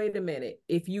he said, wait a minute.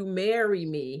 If you marry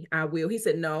me, I will. He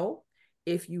said, no,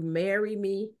 if you marry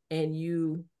me and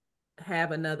you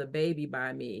have another baby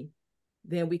by me,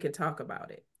 then we can talk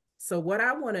about it. So what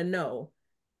I want to know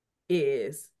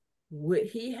is, would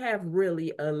he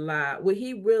really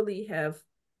have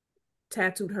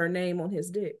tattooed her name on his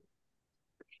dick?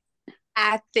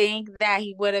 I think that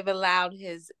he would have allowed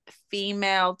his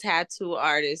female tattoo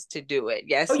artist to do it.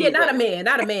 Yes. Oh yeah, not a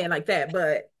man like that,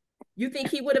 but you think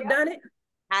he would have done it?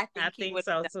 I think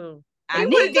so too. He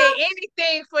would have did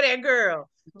anything for that girl.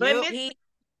 But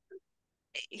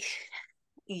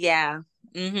yeah.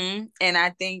 And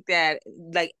I think that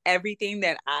like everything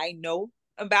that I know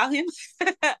about him,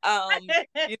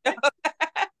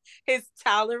 his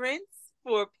tolerance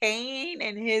for pain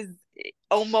and his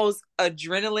almost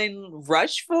adrenaline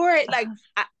rush for it, like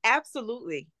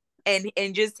absolutely, and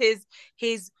just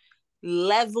his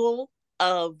level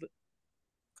of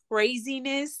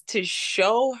craziness to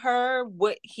show her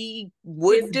what he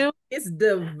would do. It's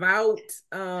devout.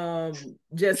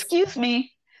 Just excuse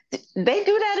me. They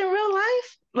do that in real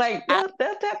life? Like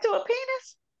they'll tattoo a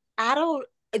penis? I don't.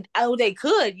 Oh, they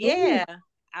could. Yeah.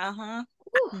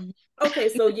 Okay,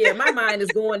 so yeah, my mind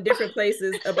is going different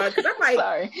places about, because I'm like,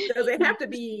 sorry. Does it have to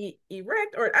be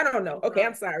erect, or I don't know? Okay,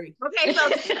 I'm sorry. Okay, so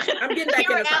I'm getting back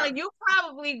in the car. You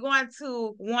probably going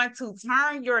to want to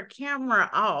turn your camera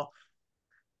off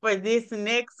for this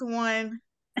next one,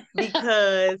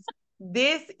 because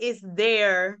this is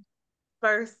their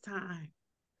first time.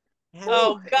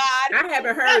 Oh God, I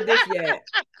haven't heard this yet.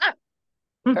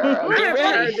 Girl, get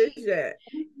ready. Heard this yet.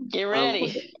 Get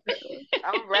ready.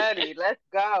 I'm ready. Let's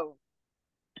go.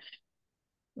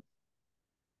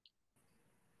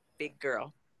 Big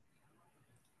girl.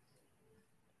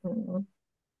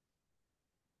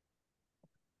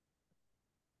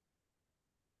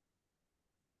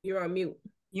 You're on mute.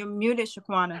 You're muted,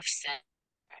 Shaquana.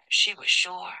 She was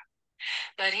sure.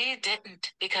 But he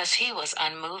didn't, because he was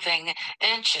unmoving,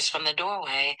 inches from the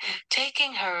doorway,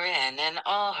 taking her in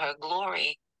all her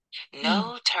glory.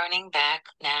 No turning back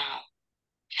now.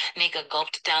 Nika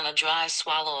gulped down a dry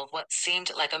swallow of what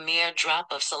seemed like a mere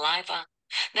drop of saliva.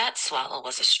 That swallow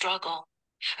was a struggle.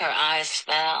 Her eyes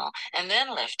fell and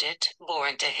then lifted, bore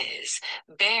into his,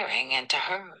 bearing into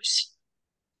hers.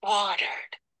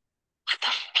 Watered. What the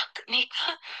fuck,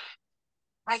 Nika?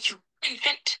 Are you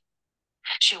infant?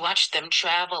 She watched them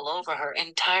travel over her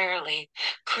entirely,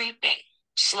 creeping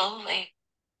slowly.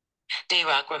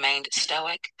 D-Rock remained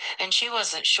stoic, and she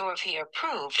wasn't sure if he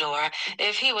approved or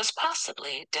if he was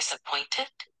possibly disappointed.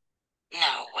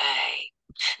 No way.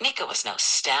 Nika was no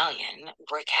stallion,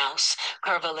 brick house,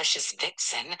 curvilicious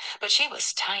vixen, but she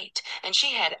was tight, and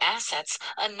she had assets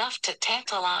enough to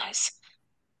tantalize.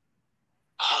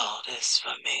 All this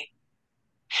for me?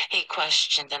 He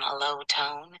questioned in a low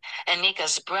tone, and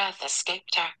Nika's breath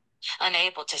escaped her.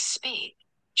 Unable to speak,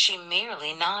 she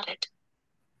merely nodded.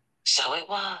 So it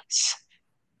was.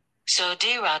 So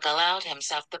D-Rock allowed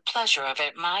himself the pleasure of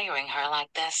admiring her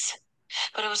like this.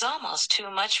 But it was almost too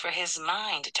much for his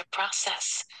mind to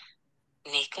process.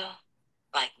 Nika,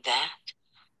 like that,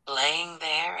 laying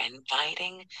there,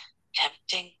 inviting,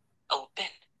 tempting, open.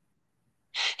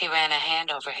 He ran a hand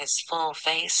over his full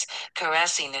face,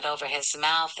 caressing it over his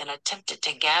mouth, and attempted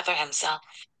to gather himself.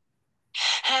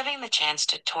 Having the chance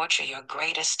to torture your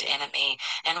greatest enemy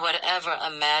in whatever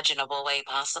imaginable way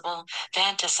possible,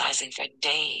 fantasizing for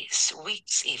days,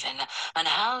 weeks even, on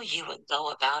how you would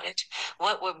go about it,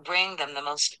 what would bring them the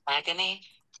most agony.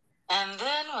 And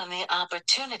then when the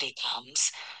opportunity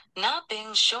comes, not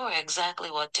being sure exactly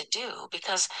what to do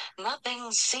because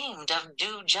nothing seemed of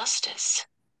due justice.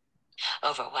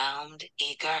 Overwhelmed,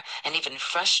 eager, and even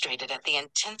frustrated at the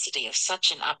intensity of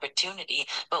such an opportunity,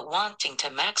 but wanting to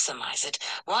maximize it,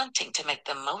 wanting to make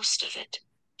the most of it.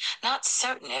 Not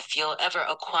certain if you'll ever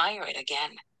acquire it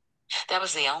again. That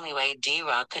was the only way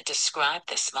D-Rock could describe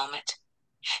this moment.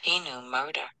 He knew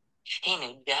murder. He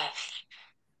knew death.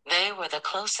 They were the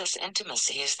closest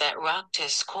intimacies that rocked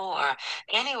his core,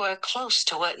 anywhere close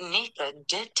to what Nika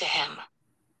did to him.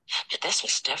 But this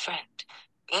was different.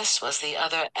 This was the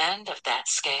other end of that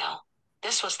scale.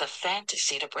 This was the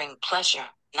fantasy to bring pleasure,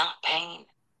 not pain.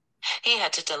 He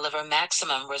had to deliver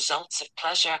maximum results of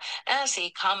pleasure as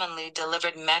he commonly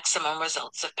delivered maximum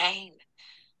results of pain.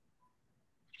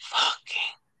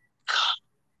 Fucking God.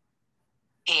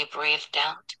 He breathed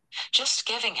out, just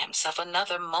giving himself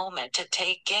another moment to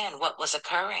take in what was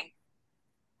occurring.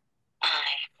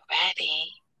 I'm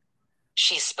ready,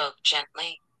 she spoke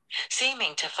gently,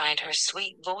 seeming to find her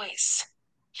sweet voice.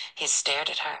 He stared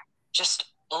at her, just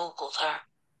ogled her,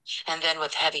 and then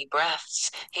with heavy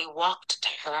breaths, he walked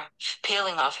to her,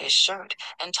 peeling off his shirt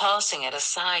and tossing it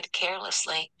aside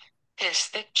carelessly, his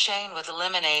thick chain with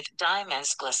lemonade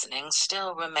diamonds glistening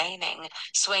still remaining,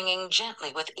 swinging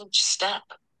gently with each step.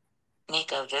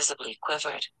 Nika visibly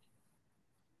quivered.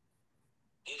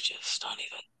 You just don't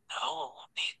even know,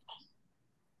 Nika,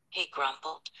 he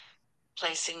grumbled,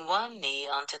 placing one knee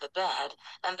onto the bed,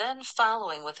 and then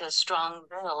following with his strong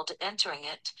build, entering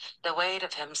it, the weight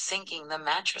of him sinking the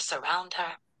mattress around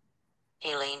her.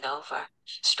 He leaned over,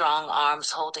 strong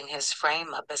arms holding his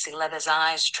frame up as he let his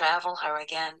eyes travel her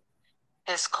again.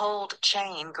 His cold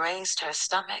chain grazed her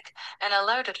stomach and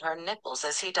alerted her nipples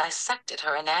as he dissected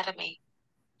her anatomy.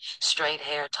 Straight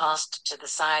hair tossed to the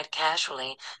side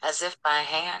casually, as if by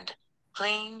hand.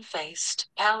 Clean-faced,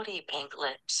 pouty pink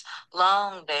lips,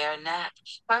 long bare neck,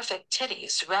 perfect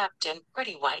titties wrapped in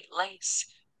pretty white lace.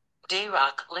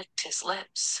 D-Rock licked his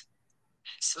lips.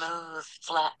 Smooth,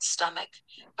 flat stomach,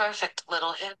 perfect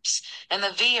little hips, and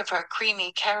the V of her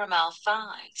creamy caramel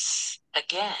thighs.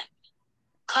 Again,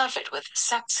 covered with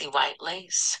sexy white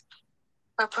lace.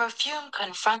 Her perfume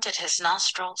confronted his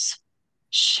nostrils.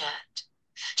 Shit.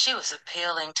 She was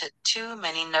appealing to too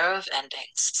many nerve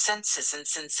endings, senses, and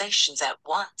sensations at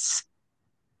once.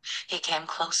 He came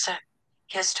closer,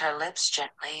 kissed her lips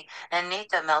gently, and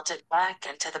Nika melted back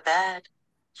into the bed.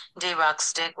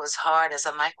 D-Rock's dick was hard as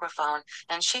a microphone,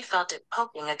 and she felt it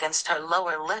poking against her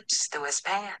lower lips through his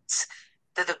pants,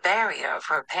 through the barrier of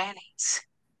her panties.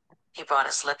 He brought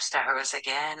his lips to hers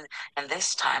again, and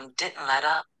this time didn't let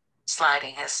up,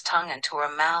 sliding his tongue into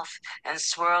her mouth and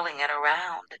swirling it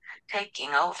around,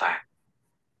 taking over.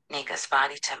 Nika's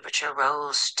body temperature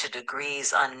rose to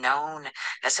degrees unknown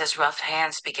as his rough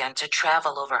hands began to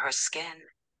travel over her skin.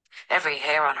 Every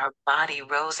hair on her body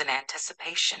rose in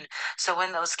anticipation, so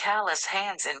when those callous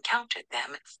hands encountered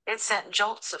them, it sent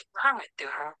jolts of current through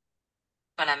her.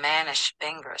 When a mannish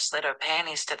finger slid her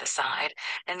panties to the side,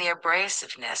 and the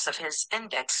abrasiveness of his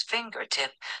index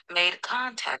fingertip made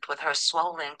contact with her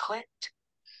swollen clit,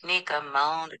 Nika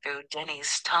moaned through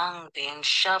Denny's tongue being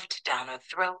shoved down her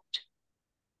throat.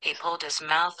 He pulled his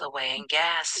mouth away and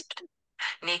gasped.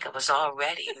 Nika was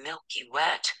already milky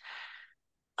wet.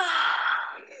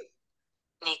 Ah,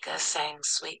 Nika sang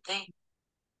sweetly.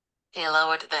 He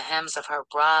lowered the hems of her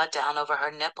bra down over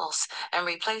her nipples and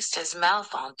replaced his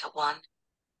mouth onto one.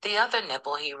 The other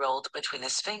nipple he rolled between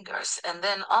his fingers and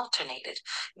then alternated,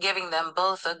 giving them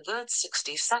both a good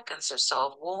 60 seconds or so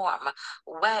of warm,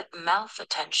 wet mouth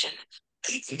attention.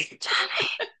 Danny,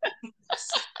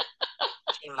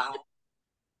 she moaned.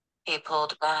 He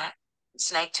pulled back,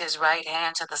 snaked his right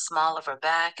hand to the small of her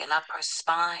back and up her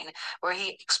spine, where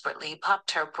he expertly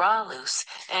popped her bra loose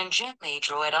and gently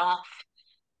drew it off.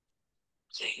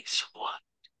 Please, what?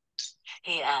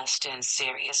 He asked in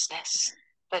seriousness.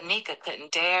 But Nika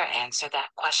couldn't dare answer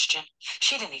that question.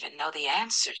 She didn't even know the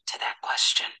answer to that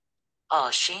question. All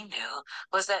she knew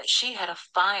was that she had a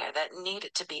fire that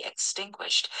needed to be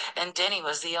extinguished, and Denny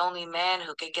was the only man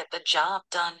who could get the job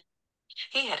done.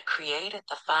 He had created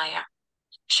the fire.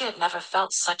 She had never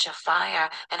felt such a fire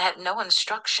and had no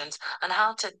instructions on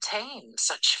how to tame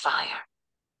such fire.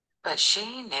 But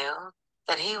she knew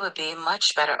that he would be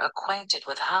much better acquainted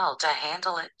with how to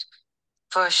handle it.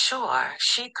 For sure,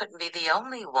 she couldn't be the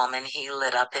only woman he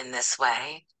lit up in this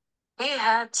way. He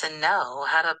had to know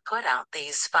how to put out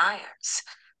these fires.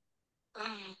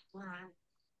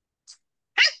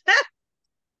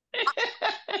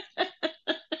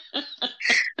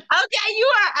 Okay,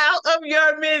 you are out of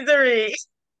your misery.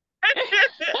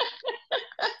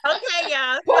 Okay,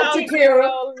 y'all. Poor So,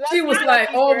 Takira. She was Lucky, like,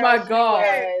 lucky oh girl my she God.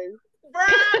 was.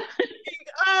 Brian,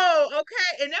 oh,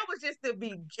 okay. And that was just the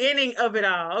beginning of it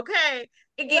all. Okay.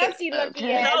 It gets Lucky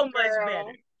Okay. ass so much girl.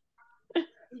 better. So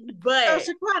But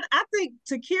Shaquan, I think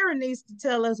Takira needs to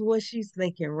tell us what she's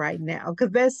thinking right now,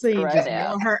 because that scene Right just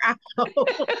now. wore her out.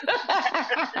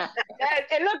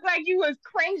 It looked like you was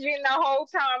cringing the whole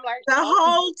time, like, The oh.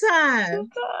 whole time.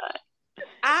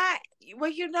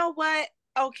 Well, you know what?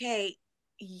 Okay.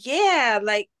 Yeah,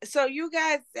 like, so you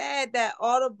guys said that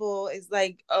Audible is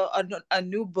like a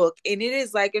new book, and it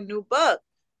is like a new book,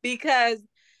 because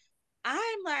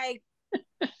I'm like,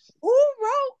 who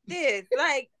wrote this?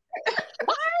 Like,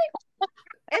 what?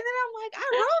 And then I'm like, I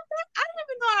wrote that? I didn't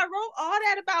even know I wrote all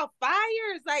that about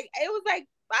fires. Like, it was like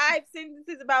 5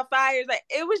 sentences about fires. Like,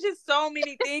 it was just so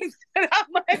many things. And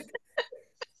I'm like,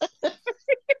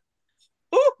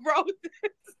 who wrote this?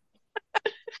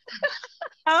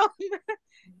 Um,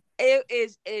 it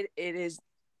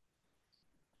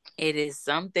is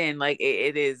something. Like,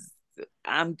 it is.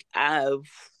 I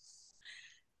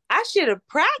should have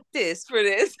practiced for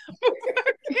this.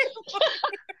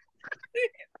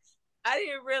 I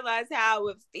didn't realize how I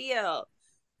would feel,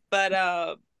 but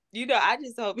I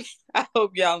just hope I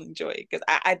hope y'all enjoy it, because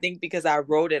I think because I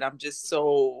wrote it, I'm just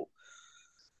so,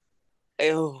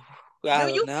 oh, I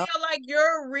do you don't know. feel like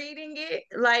you're reading it?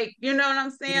 Like, you know what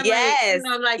I'm saying? Like, Yes,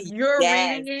 like you're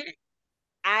yes. reading it.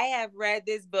 I have read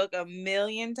this book a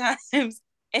million times,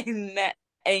 and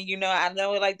I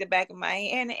know it like the back of my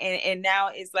hand, and now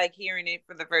it's like hearing it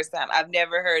for the first time. I've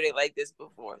never heard it like this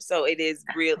before, so it is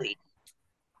really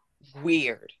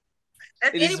weird.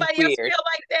 Does It is anybody else weird. feel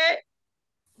like that?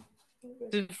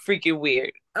 It's freaking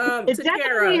weird. It definitely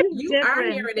Takara, is you are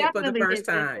different. hearing it for the Definitely first is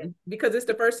different. time because it's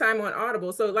the first time on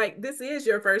Audible. So like this is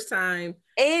your first time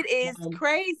It is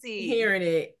crazy hearing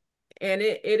it. And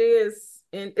it is,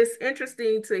 and it's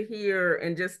interesting to hear,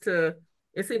 and just to,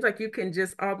 it seems like you can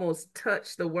just almost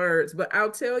touch the words. But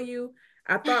I'll tell you,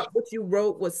 I thought what you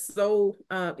wrote was so,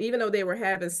 even though they were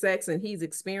having sex and he's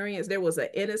experienced, there was an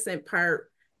innocent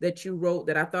part that you wrote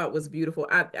that I thought was beautiful.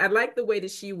 I like the way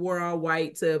that she wore all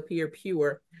white to appear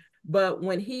pure, but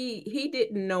when he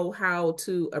didn't know how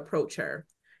to approach her.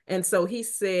 And so he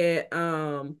said,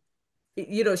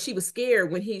 she was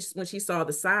scared when she saw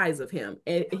the size of him,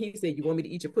 and he said, "You want me to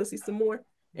eat your pussy some more?"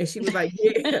 And she was like,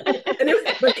 "Yeah."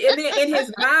 But then in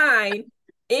his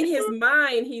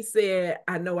mind, he said,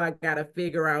 "I know I gotta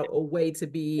figure out a way to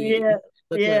be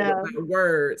looking with my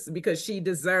words, because she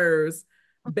deserves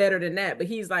better than that." But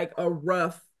he's like a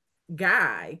rough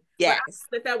guy. Yes.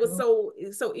 But that was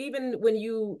so even when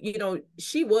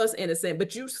she was innocent,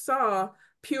 but you saw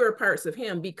pure parts of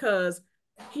him, because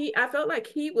I felt like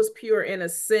he was pure in a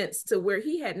sense to where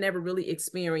he had never really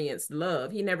experienced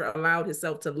love. He never allowed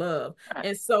himself to love.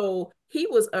 And so he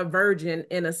was a virgin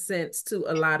in a sense to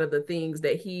a lot of the things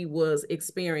that he was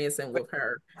experiencing with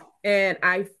her. And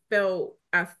I felt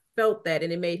that,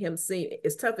 and it made him seem,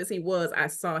 as tough as he was, I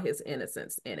saw his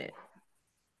innocence in it.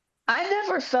 I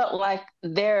never felt like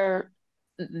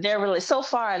so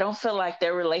far I don't feel like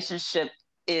their relationship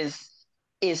is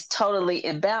totally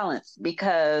imbalanced,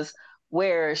 because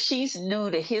where she's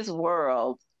new to his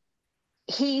world,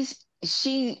 she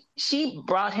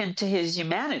brought him to his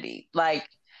humanity. Like,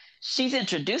 she's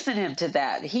introducing him to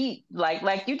that. He,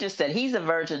 like you just said, he's a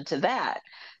virgin to that.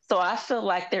 So I feel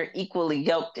like they're equally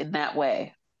yoked in that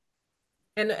way.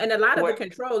 And a lot of the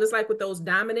control is like with those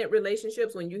dominant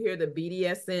relationships, when you hear the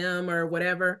BDSM or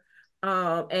whatever,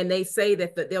 and they say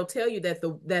that they'll tell you that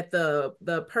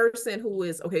the person who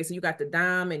is, okay, so you got the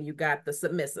dom and you got the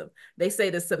submissive. They say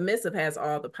the submissive has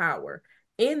all the power.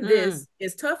 In this,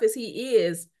 as tough as he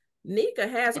is, Nika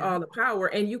has all the power,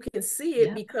 and you can see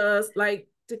it because, like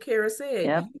Takara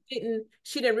said,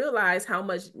 she didn't realize how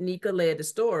much Nika led the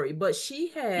story, but she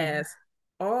has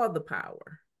all the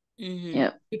power.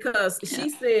 Because she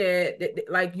said that,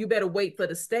 like, you better wait for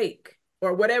the steak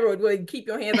or whatever, keep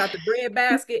your hands out the bread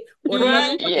basket, or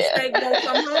the steak won't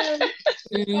come home.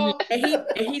 And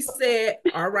he said,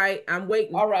 all right, I'm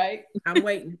waiting. All right. I'm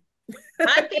waiting.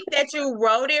 I think that you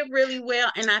wrote it really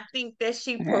well, and I think that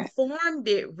she performed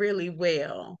it really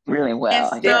well. Really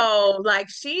well. And so, like,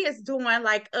 she is doing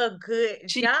like a good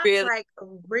job, really, like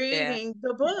reading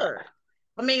the book.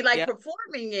 I mean, like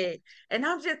performing it. And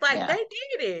I'm just like, they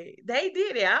did it. They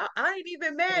did it. I ain't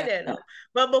even mad at them.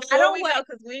 But before we go,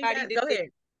 because we ain't got, go ahead.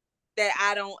 That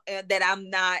I don't, that I'm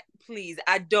not, please,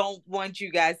 I don't want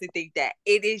you guys to think that.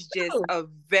 It is just a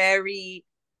very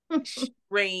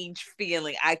strange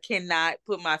feeling. I cannot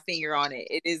put my finger on it.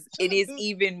 It is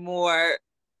even more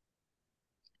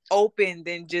open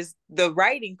than just the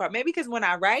writing part. Maybe because when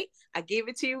I write, I give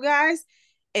it to you guys,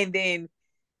 and then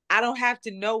I don't have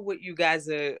to know what you guys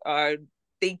are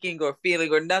thinking or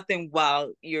feeling or nothing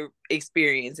while you're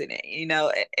experiencing it, you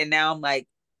know. And now I'm like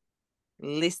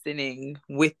listening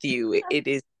with you. It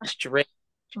is strange,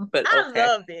 but I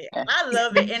love it. I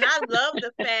love it, and I love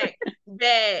the fact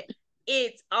that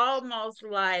it's almost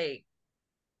like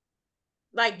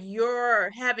you're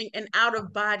having an out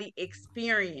of body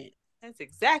experience. That's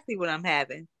exactly what I'm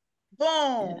having.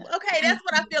 Boom. Okay, that's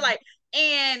what I feel like.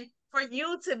 And for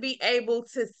you to be able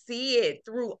to see it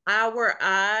through our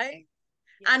eyes,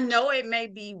 I know it may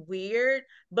be weird,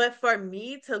 but for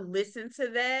me to listen to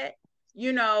that,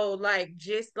 you know, like,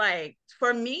 just like,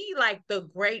 for me, like, the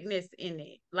greatness in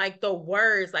it, like the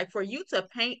words, like for you to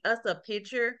paint us a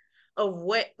picture of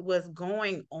what was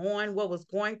going on, what was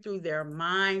going through their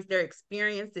minds, their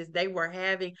experiences they were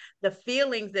having, the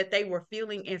feelings that they were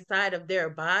feeling inside of their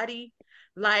body,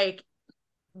 like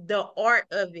the art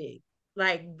of it,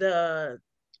 like like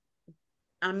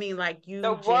you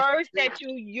the just words that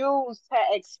you use to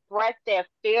express their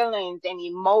feelings and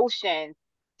emotions.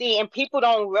 See, and people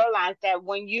don't realize that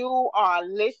when you are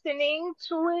listening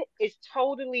to it, it's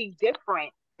totally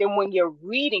different than when you're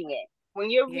reading it. When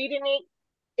you're reading it,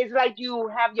 it's like you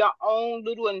have your own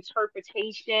little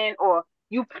interpretation, or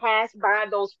you pass by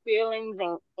those feelings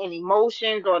and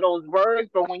emotions or those words.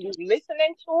 But when you're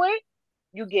listening to it,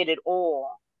 you get it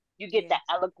all. You get the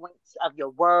eloquence of your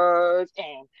words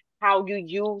and how you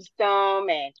use them,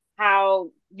 and how,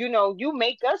 you know, you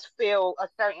make us feel a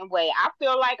certain way. I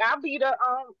feel like I'll be the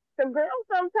girl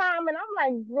sometime, and I'm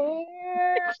like,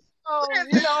 damn,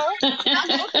 you know, I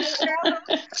go through all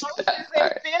those emotions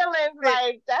and feelings.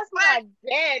 Like, that's my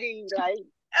daddy. Like,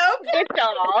 get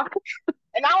y'all.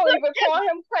 And I don't even call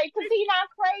him crazy, because he's not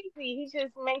crazy. He's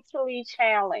just mentally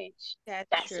challenged.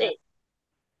 That's it.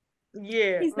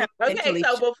 Yeah. Okay,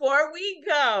 so before we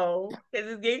go, because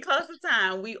it's getting close to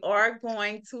time, we are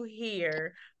going to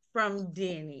hear from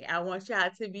Denny. I want y'all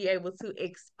to be able to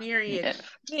experience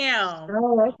him.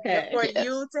 Oh, okay. For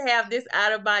you to have this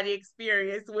out of body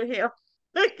experience with him.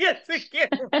 Get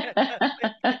together.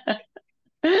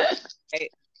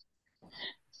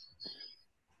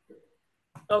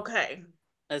 Okay.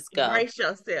 Let's go. Brace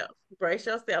yourself. Brace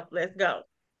yourself. Let's go.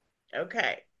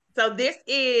 Okay. So this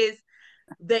is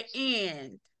the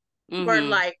end. For,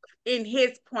 like, in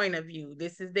his point of view,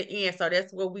 this is the end. So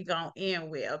that's what we're gonna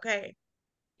end with. Okay.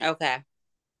 Okay.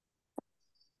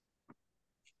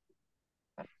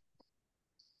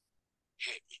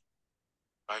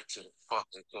 Right to the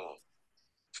fucking core.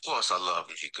 Of course I love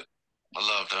Nika.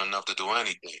 I loved her enough to do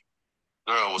anything.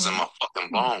 Girl was in my fucking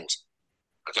bones.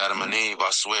 I got him an Eve, I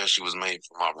swear she was made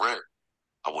for my rib.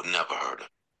 I would never hurt her.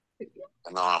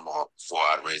 And I'm all before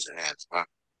I'd raise her hands, huh?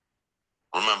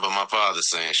 Remember my father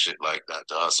saying shit like that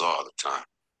to us all the time.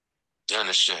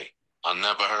 Dennis Shay, I'll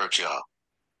never hurt y'all.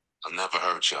 I'll never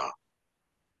hurt y'all.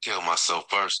 Kill myself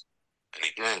first. And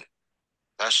he did.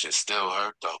 That shit still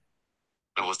hurt though.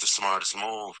 It was the smartest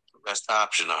move, the best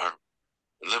option to her.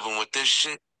 And living with this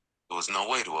shit, there was no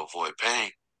way to avoid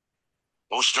pain.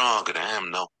 No stronger than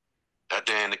him, though. That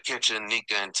day in the kitchen,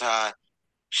 Nika and Ty,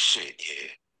 shit, yeah.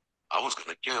 I was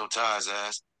gonna kill Ty's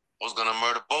ass. I was gonna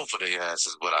murder both of their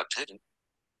asses, but I didn't.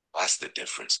 That's the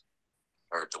difference.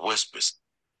 Heard the whispers.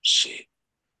 Shit.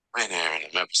 Been hearing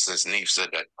him ever since Neef said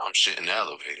that dumb shit in the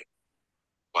elevator.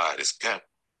 Quiet as kept.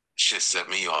 Shit set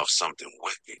me off something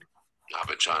wicked. I've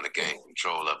been trying to gain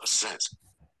control ever since.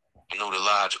 I know the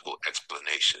logical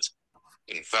explanations.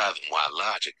 Didn't fathom why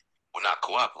logic would not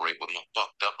cooperate with my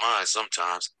fucked up mind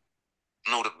sometimes.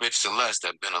 I know the bitch Celeste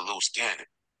had been a loose cannon,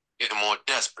 getting more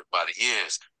desperate by the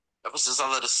years, ever since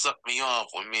I let her suck me off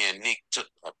when me and Nick took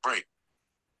that break.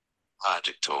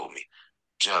 Logic told me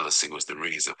jealousy was the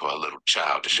reason for her little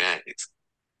childish antics,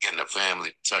 getting the family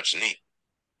to touch Nick.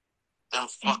 Them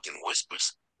fucking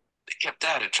whispers. They kept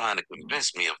at it trying to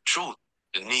convince me of truth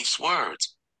in Neef's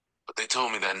words. But they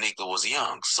told me that Nika was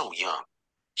young, so young.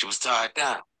 She was tied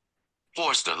down,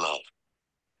 forced her love.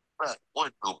 But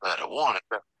would do better, wanted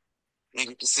better.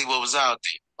 Needed to see what was out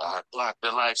there. I blocked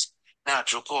their lives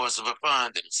natural course of her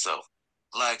finding herself.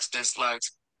 Likes,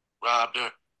 dislikes, robbed her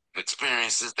of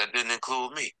experiences that didn't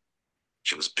include me.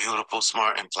 She was beautiful,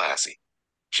 smart, and classy.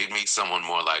 She'd meet someone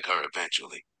more like her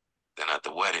eventually. Then at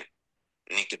the wedding,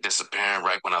 Nika disappearing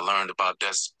right when I learned about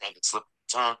Des' brother slip of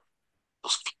the tongue.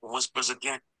 Those whispers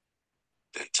again.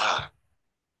 Then Ty. I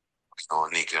saw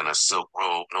Nika in a silk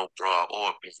robe, no bra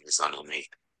or business underneath.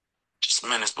 Just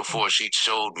minutes before she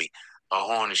showed me how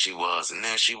horny she was, and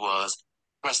there she was,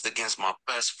 pressed against my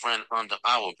best friend under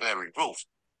our very roof.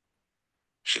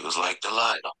 She was like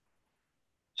Delilah,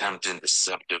 tempting,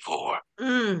 deceptive whore.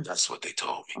 That's what they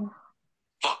told me.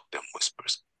 Fuck them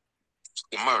whispers.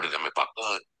 I murder them if I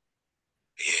could.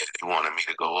 Yeah, they wanted me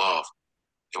to go off.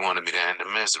 They wanted me to end the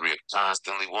misery of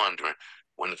constantly wondering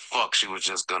when the fuck she was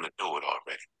just gonna do it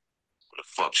already. When the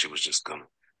fuck she was just gonna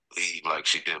leave like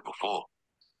she did before.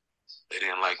 They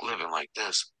didn't like living like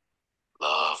this.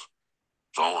 Love,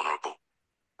 vulnerable,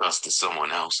 trusting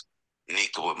someone else.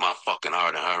 Nika with my fucking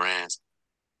heart in her hands.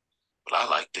 But I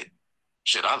liked it.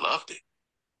 Shit, I loved it.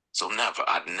 So never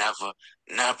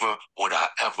would I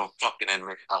ever fucking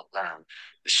admit out loud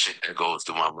the shit that goes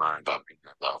through my mind about being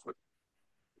in love with.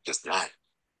 Just that.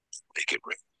 Make it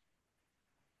real.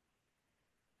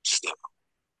 Still.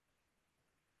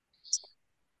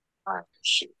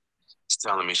 Shit. She's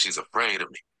telling me she's afraid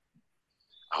of me.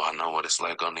 How I know what it's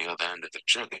like on the other end of the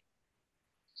trigger.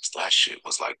 That shit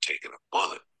was like taking a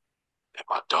bullet. And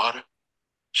my daughter,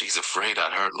 she's afraid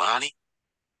I'd hurt Lonnie.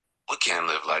 We can't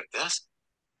live like this.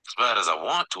 As bad as I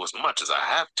want to, as much as I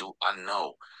have to, I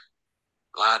know.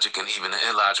 Logic and even the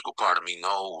illogical part of me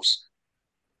knows.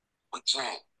 We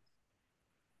can't.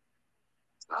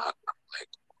 It's not like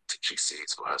she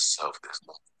sees for herself. There's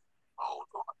no hold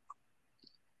on.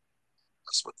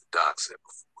 That's what the doc said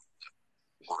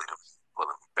before. Pulling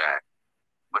me back.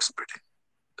 Whispered it.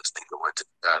 This nigga went to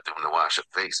the bathroom to wash her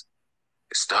face.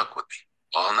 It stuck with me.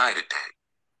 All night it did.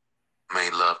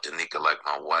 Made love to Nika like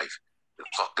my wife and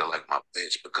fucked her like my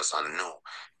bitch because I knew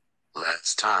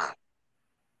last time,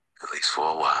 at least for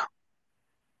a while.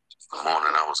 The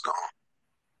morning I was gone.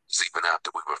 Because even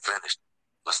after we were finished,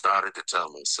 I started to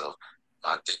tell myself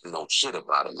I didn't know shit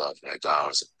about a love like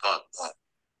ours and thought that I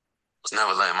was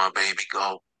never letting my baby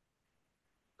go.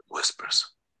 The whispers.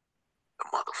 The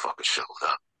motherfucker showed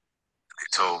up.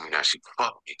 They told me that she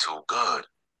fucked me too good.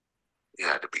 You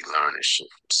had to be learning shit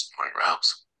from somewhere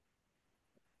else.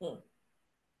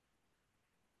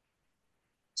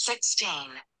 16.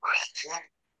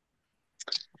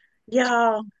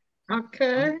 Y'all.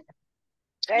 Okay.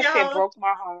 That shit Y'all. broke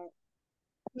my heart.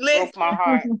 Listen. Broke my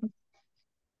heart.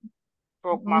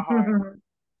 Broke my heart.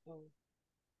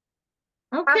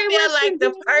 Okay, I feel Winston like the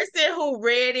James. person who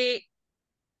read it,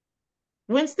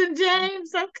 Winston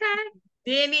James, okay.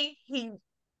 Denny,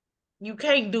 you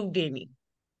can't do Denny,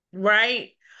 right?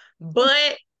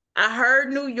 But I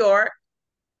heard New York,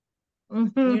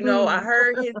 I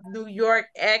heard his New York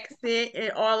accent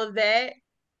and all of that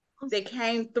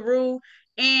came through.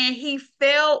 And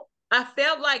I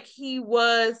felt like he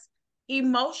was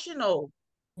emotional.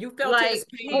 You felt his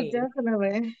Like Oh, pain.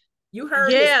 definitely. You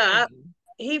heard his pain.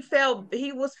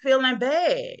 he was feeling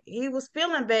bad. He was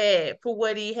feeling bad for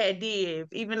what he had did,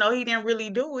 even though he didn't really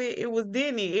do it. It was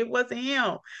Denny. It wasn't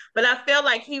him. But I felt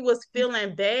like he was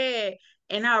feeling bad,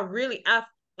 and I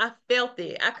felt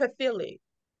it. I could feel it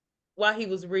while he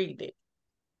was reading it.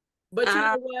 But you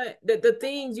know what? The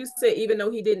things you said, even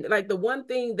though he didn't, like the one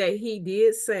thing that he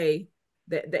did say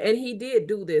and he did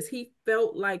do this, he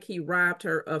felt like he robbed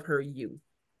her of her youth.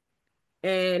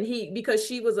 And because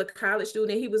she was a college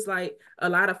student, he was like a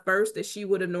lot of firsts that she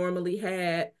would have normally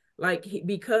had, like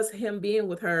because him being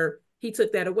with her, he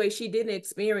took that away. She didn't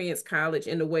experience college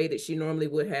in the way that she normally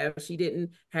would have. She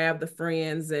didn't have the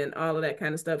friends and all of that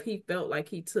kind of stuff. He felt like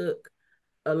he took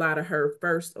a lot of her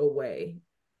first away,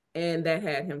 and that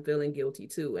had him feeling guilty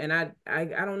too. And I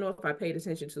don't know if I paid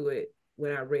attention to it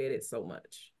when I read it so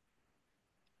much.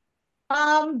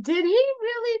 Did he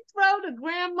really throw the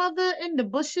grandmother in the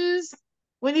bushes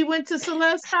when he went to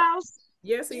Celeste's house?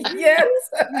 Yes, he did. Yes.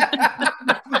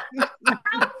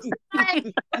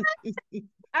 I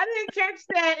didn't catch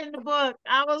that in the book.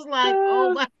 I was like,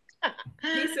 oh my God.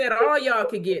 He said all y'all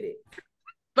could get it.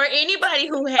 For anybody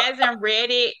who hasn't read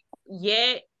it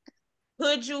yet,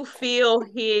 could you feel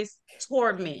his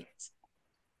torment?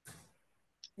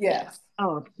 Yes.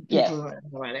 Oh, yes.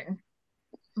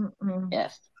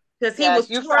 Yes. Because he was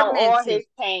you felt all tormented. his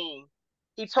pain.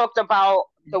 He talked about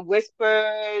the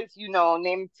whispers,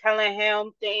 them telling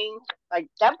him things. Like,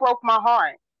 that broke my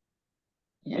heart.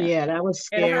 Yeah, that was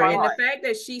scary. And the fact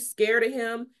that she's scared of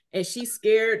him and she's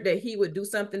scared that he would do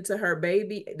something to her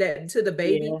baby, to the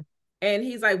baby. And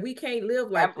he's like, we can't live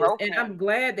That like this. broke And him. I'm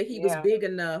glad that he was Yeah. big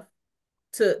enough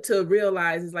to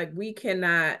realize it's like, we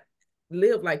cannot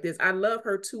live like this. I love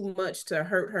her too much to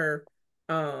hurt her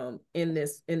in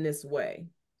this way.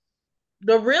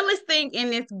 The realest thing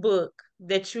in this book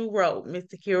that you wrote,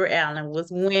 Mr. Kira Allen, was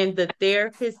when the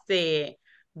therapist said,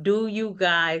 do you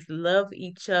guys love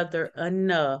each other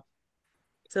enough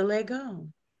to let go?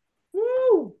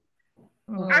 Woo!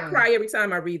 I cry every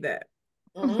time I read that.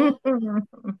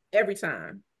 Every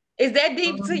time. Is that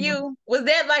deep to you? Was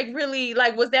that like really,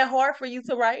 like, was that hard for you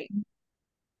to write?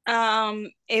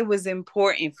 It was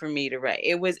important for me to write.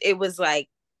 It was like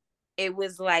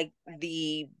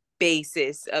the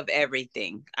basis of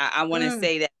everything. I want to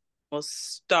say that I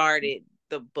almost started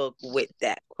the book with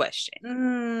that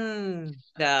question.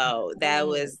 So that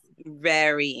was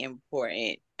very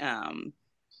important.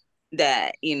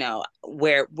 That, you know,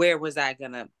 where was I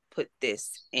gonna put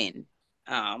this in?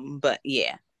 But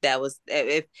yeah, that was,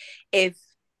 if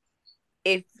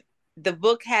the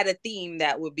book had a theme,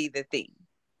 that would be the theme,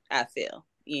 I feel,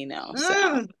 you know.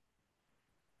 So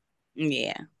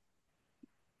yeah.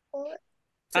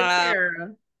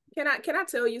 Tara, can I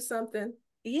tell you something?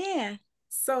 Yeah.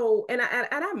 So, and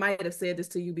I might have said this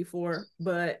to you before,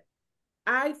 but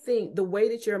I think the way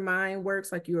that your mind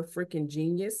works, like, you're a freaking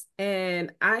genius.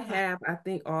 And I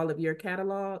think all of your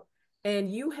catalog,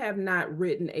 and you have not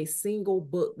written a single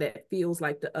book that feels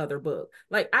like the other book.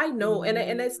 Like, I know, and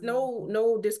it's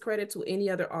no discredit to any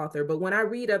other author, but when I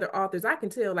read other authors, I can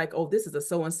tell, like, oh, this is a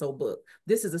so-and-so book.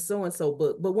 This is a so-and-so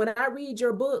book. But when I read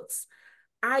your books,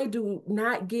 I do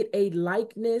not get a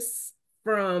likeness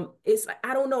from, it's like,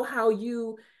 I don't know how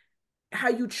you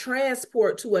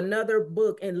transport to another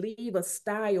book and leave a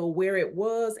style where it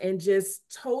was and just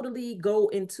totally go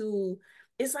into,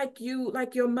 it's like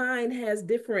your mind has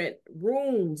different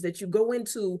rooms that you go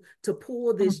into to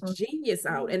pull this genius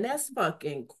out. And that's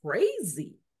fucking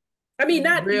crazy. I mean,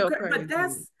 not real you, crazy. but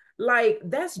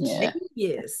that's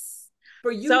genius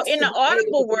for you. So to in the be able Audible to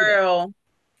do that. world,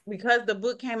 because the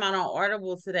book came out on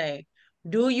Audible today,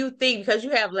 do you think, because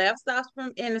you have Last Stops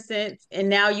from Innocence and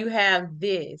now you have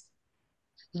this,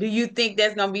 do you think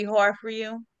that's gonna be hard for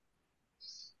you?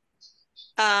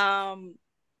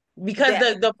 Because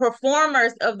the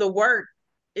performers of the work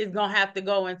is gonna have to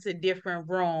go into different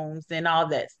rooms and all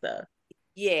that stuff.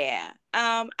 Yeah.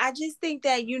 I just think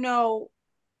that, you know,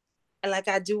 like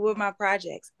I do with my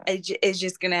projects, it's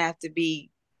just gonna have to be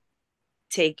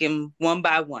taken one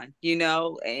by one, you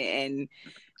know, and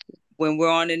when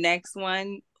we're on the next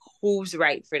one, who's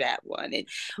right for that one. And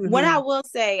what I will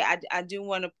say, I do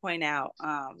want to point out,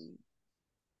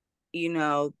 you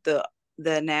know, the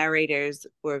narrators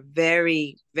were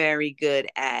very, very good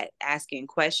at asking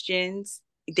questions.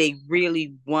 They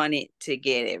really wanted to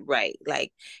get it right.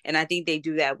 Like, and I think they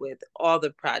do that with all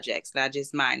the projects, not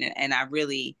just mine. And I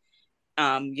really,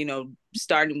 you know,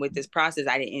 starting with this process,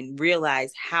 I didn't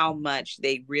realize how much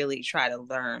they really try to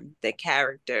learn the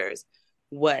characters.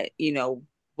 What, you know,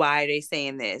 why are they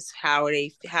saying this? How do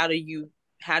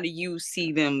you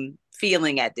see them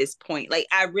feeling at this point? Like,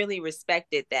 I really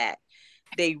respected that.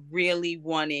 They really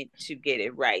wanted to get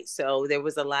it right. So there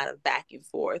was a lot of back and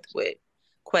forth with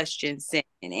questions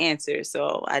and answers.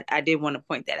 So I did want to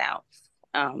point that out.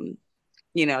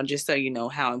 You know, just so you know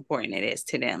how important it is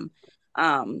to them.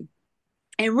 And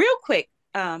real quick,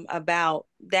 about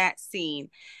that scene,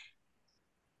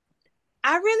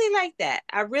 I really liked that.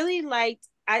 I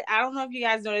don't know if you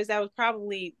guys noticed, that was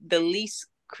probably the least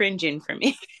cringing for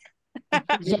me.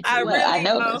 I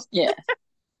noticed. Yeah.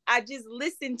 I just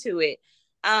listened to it.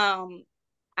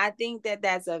 I think that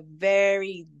that's a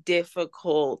very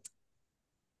difficult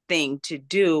thing to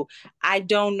do. I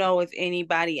don't know if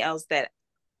anybody else that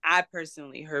I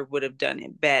personally heard would have done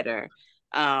it better.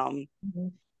 I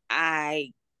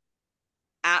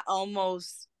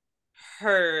almost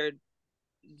heard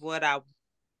what I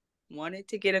wanted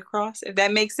to get across, if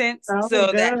that makes sense. Oh,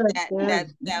 so good,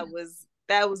 that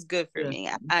was good for me.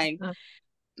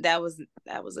 That was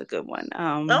a good one.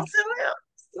 Don't tell him.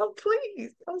 So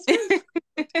please.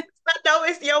 I know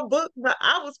it's your book, but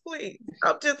I was pleased.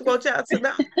 I just want y'all to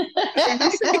know. And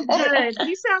he sounds good.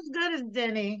 He sounds good as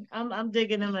Denny. I'm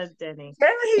digging him as Denny. Yeah,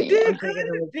 he did good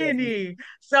as Denny.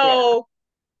 So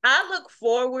I look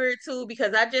forward to,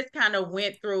 because I just kind of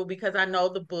went through, because I know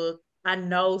the book. I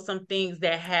know some things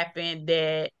that happened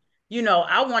that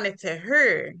I wanted to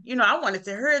hear, I wanted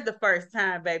to hear the first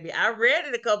time, baby. I read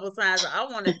it a couple of times, but I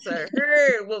wanted to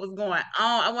hear what was going on.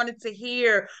 I wanted to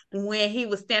hear when he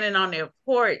was standing on their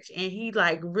porch and he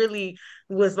like really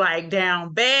was like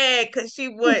down bad because he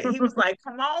was like,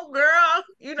 come on, girl,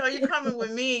 you coming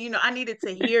with me. I needed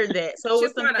to hear that. So it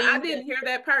was some Shaquana, I things didn't hear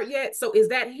that part yet. So is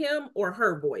that him or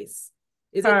her voice?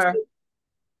 Is Her. it?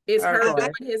 Is her voice.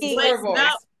 doing his But voice? no,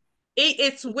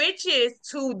 it switches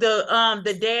to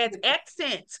the dad's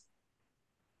accent.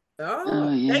 Oh,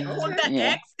 They yeah. pulled the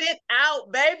Yeah. accent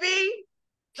out, baby.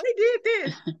 They did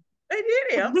this. They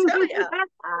did it. I'm telling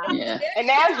y'all. Yeah. And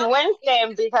that's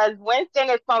Winston, because Winston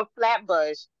is from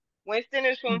Flatbush. Winston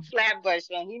is from Flatbush,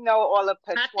 and he know all the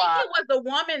I think patois. it was the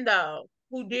woman though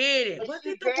who did it. But Was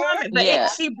she it the did? woman? But Yeah.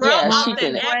 she brought Yeah, out she the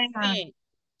did it. accent.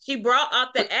 She brought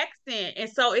out the accent, and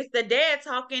so it's the dad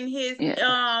talking his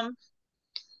Yeah.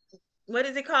 what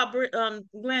is it called?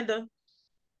 Glenda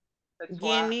Patois.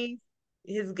 Guineas.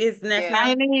 His nephew. Yeah.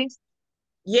 Chinese.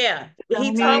 Yeah,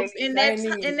 he talks in that Chinese.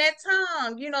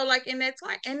 tongue, like in that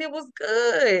tongue, and it was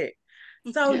good.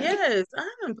 So Yeah. yes, I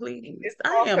am pleased. It's I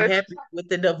all am good. happy with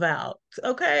the Devout.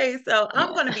 Okay, so I'm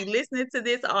Yeah. gonna be listening to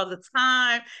this all the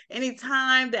time.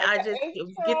 Anytime that I just Okay,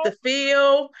 get the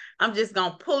feel, I'm just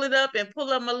gonna pull it up and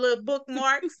pull up my little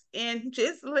bookmarks and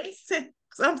just listen.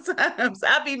 Sometimes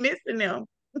I be missing them.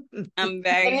 I'm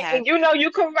very happy. And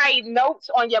you can write notes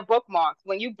on your bookmarks.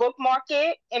 When you bookmark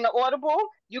it in the Audible,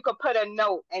 you could put a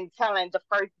note and telling the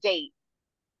first date,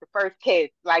 the first kiss,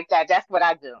 like that. That's what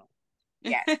I do.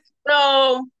 Yes.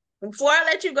 So before I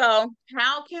let you go,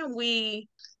 how can we?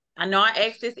 I know I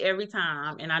ask this every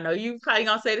time, and I know you probably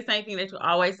gonna say the same thing that you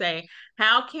always say.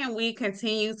 How can we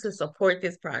continue to support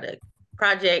this project,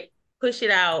 push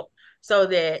it out so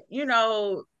that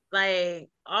like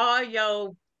all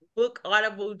your book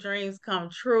Audible dreams come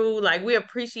true? Like we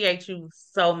appreciate you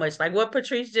so much. Like what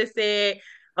Patrice just said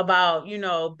about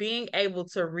being able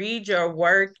to read your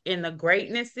work and the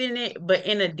greatness in it, but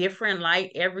in a different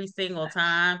light every single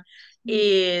time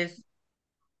is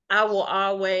I will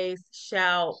always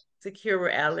shout Secure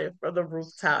Allen from the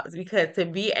rooftops, because to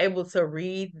be able to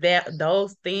read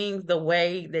those things the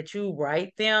way that you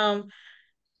write them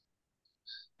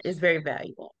is very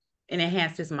valuable and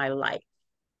enhances my life.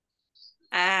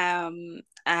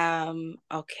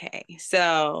 Okay.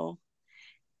 So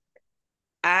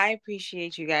I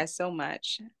appreciate you guys so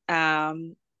much. I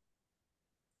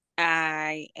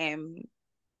am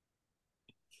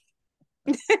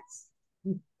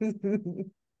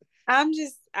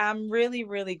I'm really,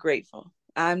 really grateful.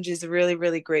 I'm just really,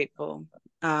 really grateful.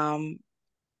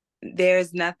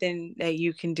 There's nothing that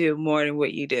you can do more than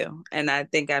what you do. And I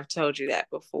think I've told you that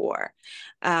before.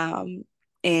 And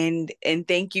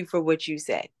thank you for what you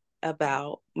said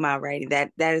about my writing.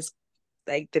 That is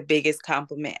like the biggest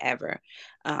compliment ever.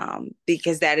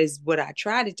 Because that is what I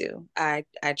try to do. I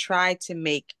try to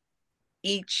make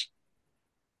each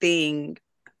thing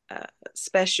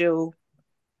special,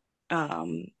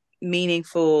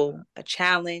 meaningful, a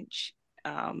challenge.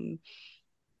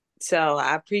 So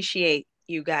I appreciate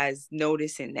you guys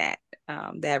noticing that.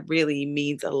 That really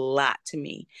means a lot to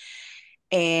me.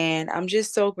 And I'm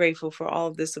just so grateful for all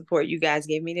of the support you guys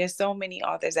gave me. There's so many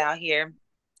authors out here,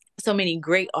 so many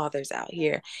great authors out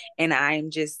here. And I am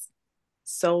just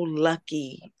so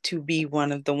lucky to be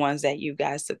one of the ones that you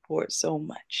guys support so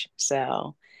much.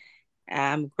 So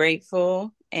I'm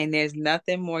grateful, and there's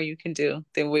nothing more you can do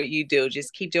than what you do.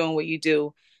 Just keep doing what you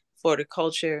do for the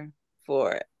culture,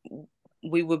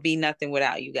 we would be nothing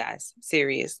without you guys,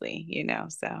 seriously,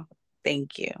 so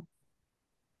thank you.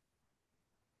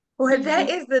 Well, that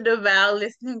is the Devout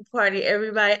listening party,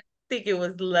 everybody. I think it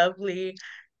was lovely.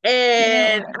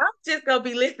 And I'm just going to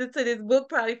be listening to this book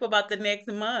probably for about the next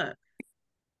month.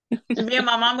 Me and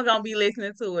my mama going to be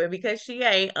listening to it because she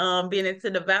ain't been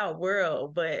into the Devout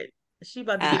world, but she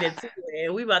about to get into it.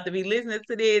 And we about to be listening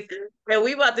to this. And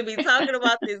we about to be talking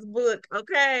about this book,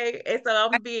 okay? And so I'm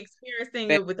going to be experiencing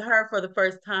it with her for the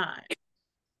first time.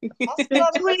 It's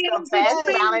the best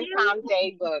Valentine's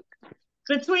Day book.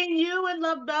 Between you and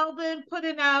Love Belvin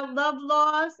putting out Love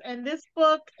Lost and this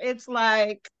book, it's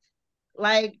like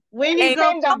where you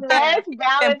go the best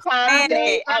Valentine's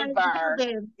Day ever.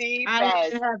 The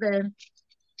best. Heaven.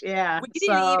 Yeah. We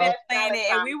didn't even plan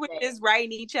it, and we were just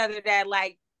writing each other that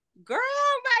like, girl,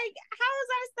 like how is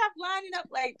our stuff lining up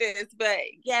like this? But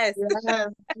yes.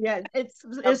 Yeah.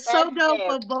 It's so dope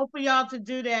for both of y'all to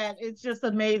do that. It's just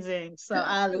amazing. So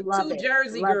I love it. Two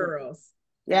Jersey girls.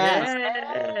 Yes.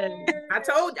 I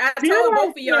told both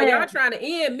of y'all trying to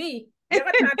end me.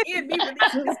 Every time me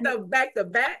releasing this stuff back to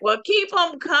back. Well, keep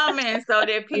them coming so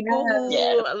that people who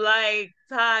Yes. like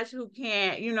Tosh, who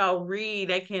can't, read,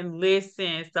 they can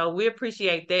listen. So we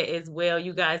appreciate that as well.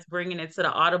 You guys bringing it to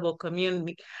the Audible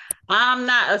community. I'm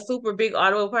not a super big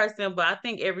Audible person, but I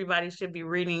think everybody should be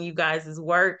reading you guys'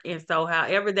 work. And so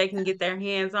however they can get their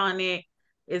hands on it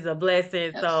is a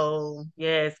blessing. So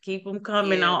yes, keep them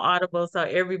coming on Audible so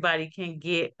everybody can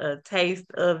get a taste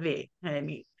of it,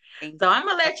 honey. So I'm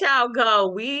gonna let y'all go.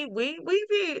 We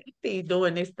be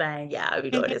doing this thing, y'all. We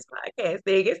doing this podcast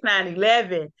thing. It's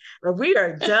 9/11, but we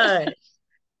are done.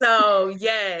 So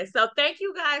yeah, so thank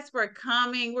you guys for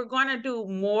coming. We're going to do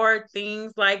more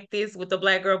things like this with the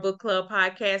Black Girl Book Club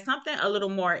podcast, something a little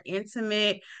more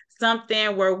intimate,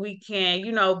 something where we can,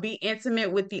 be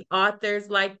intimate with the authors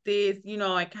like this,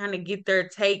 and kind of get their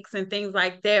takes and things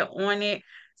like that on it.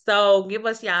 So give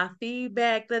us y'all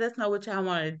feedback. Let us know what y'all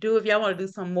want to do. If y'all want to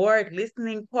do some more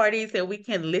listening parties and we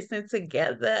can listen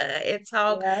together and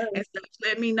talk and stuff,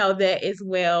 let me know that as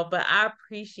well. But I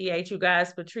appreciate you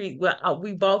guys for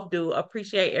we both do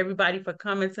appreciate everybody for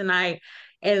coming tonight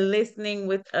and listening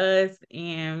with us.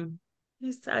 And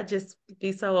I just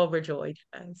be so overjoyed,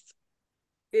 guys.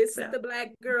 This is the Black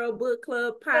Girl Book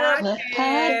Club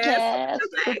podcast.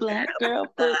 The Black Girl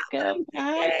Book Club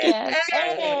podcast.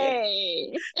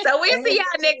 Hey. So we'll see y'all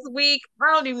next week.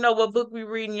 I don't even know what book we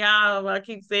reading, y'all. I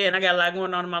keep saying I got a lot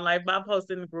going on in my life, but I'll post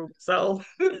in the group. So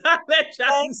I'll let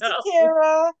y'all know.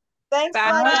 Kira. Thanks,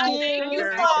 Thank you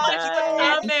so much for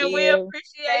coming. We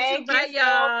appreciate you. Bye,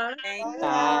 y'all. Thank you.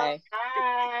 Bye.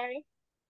 Bye.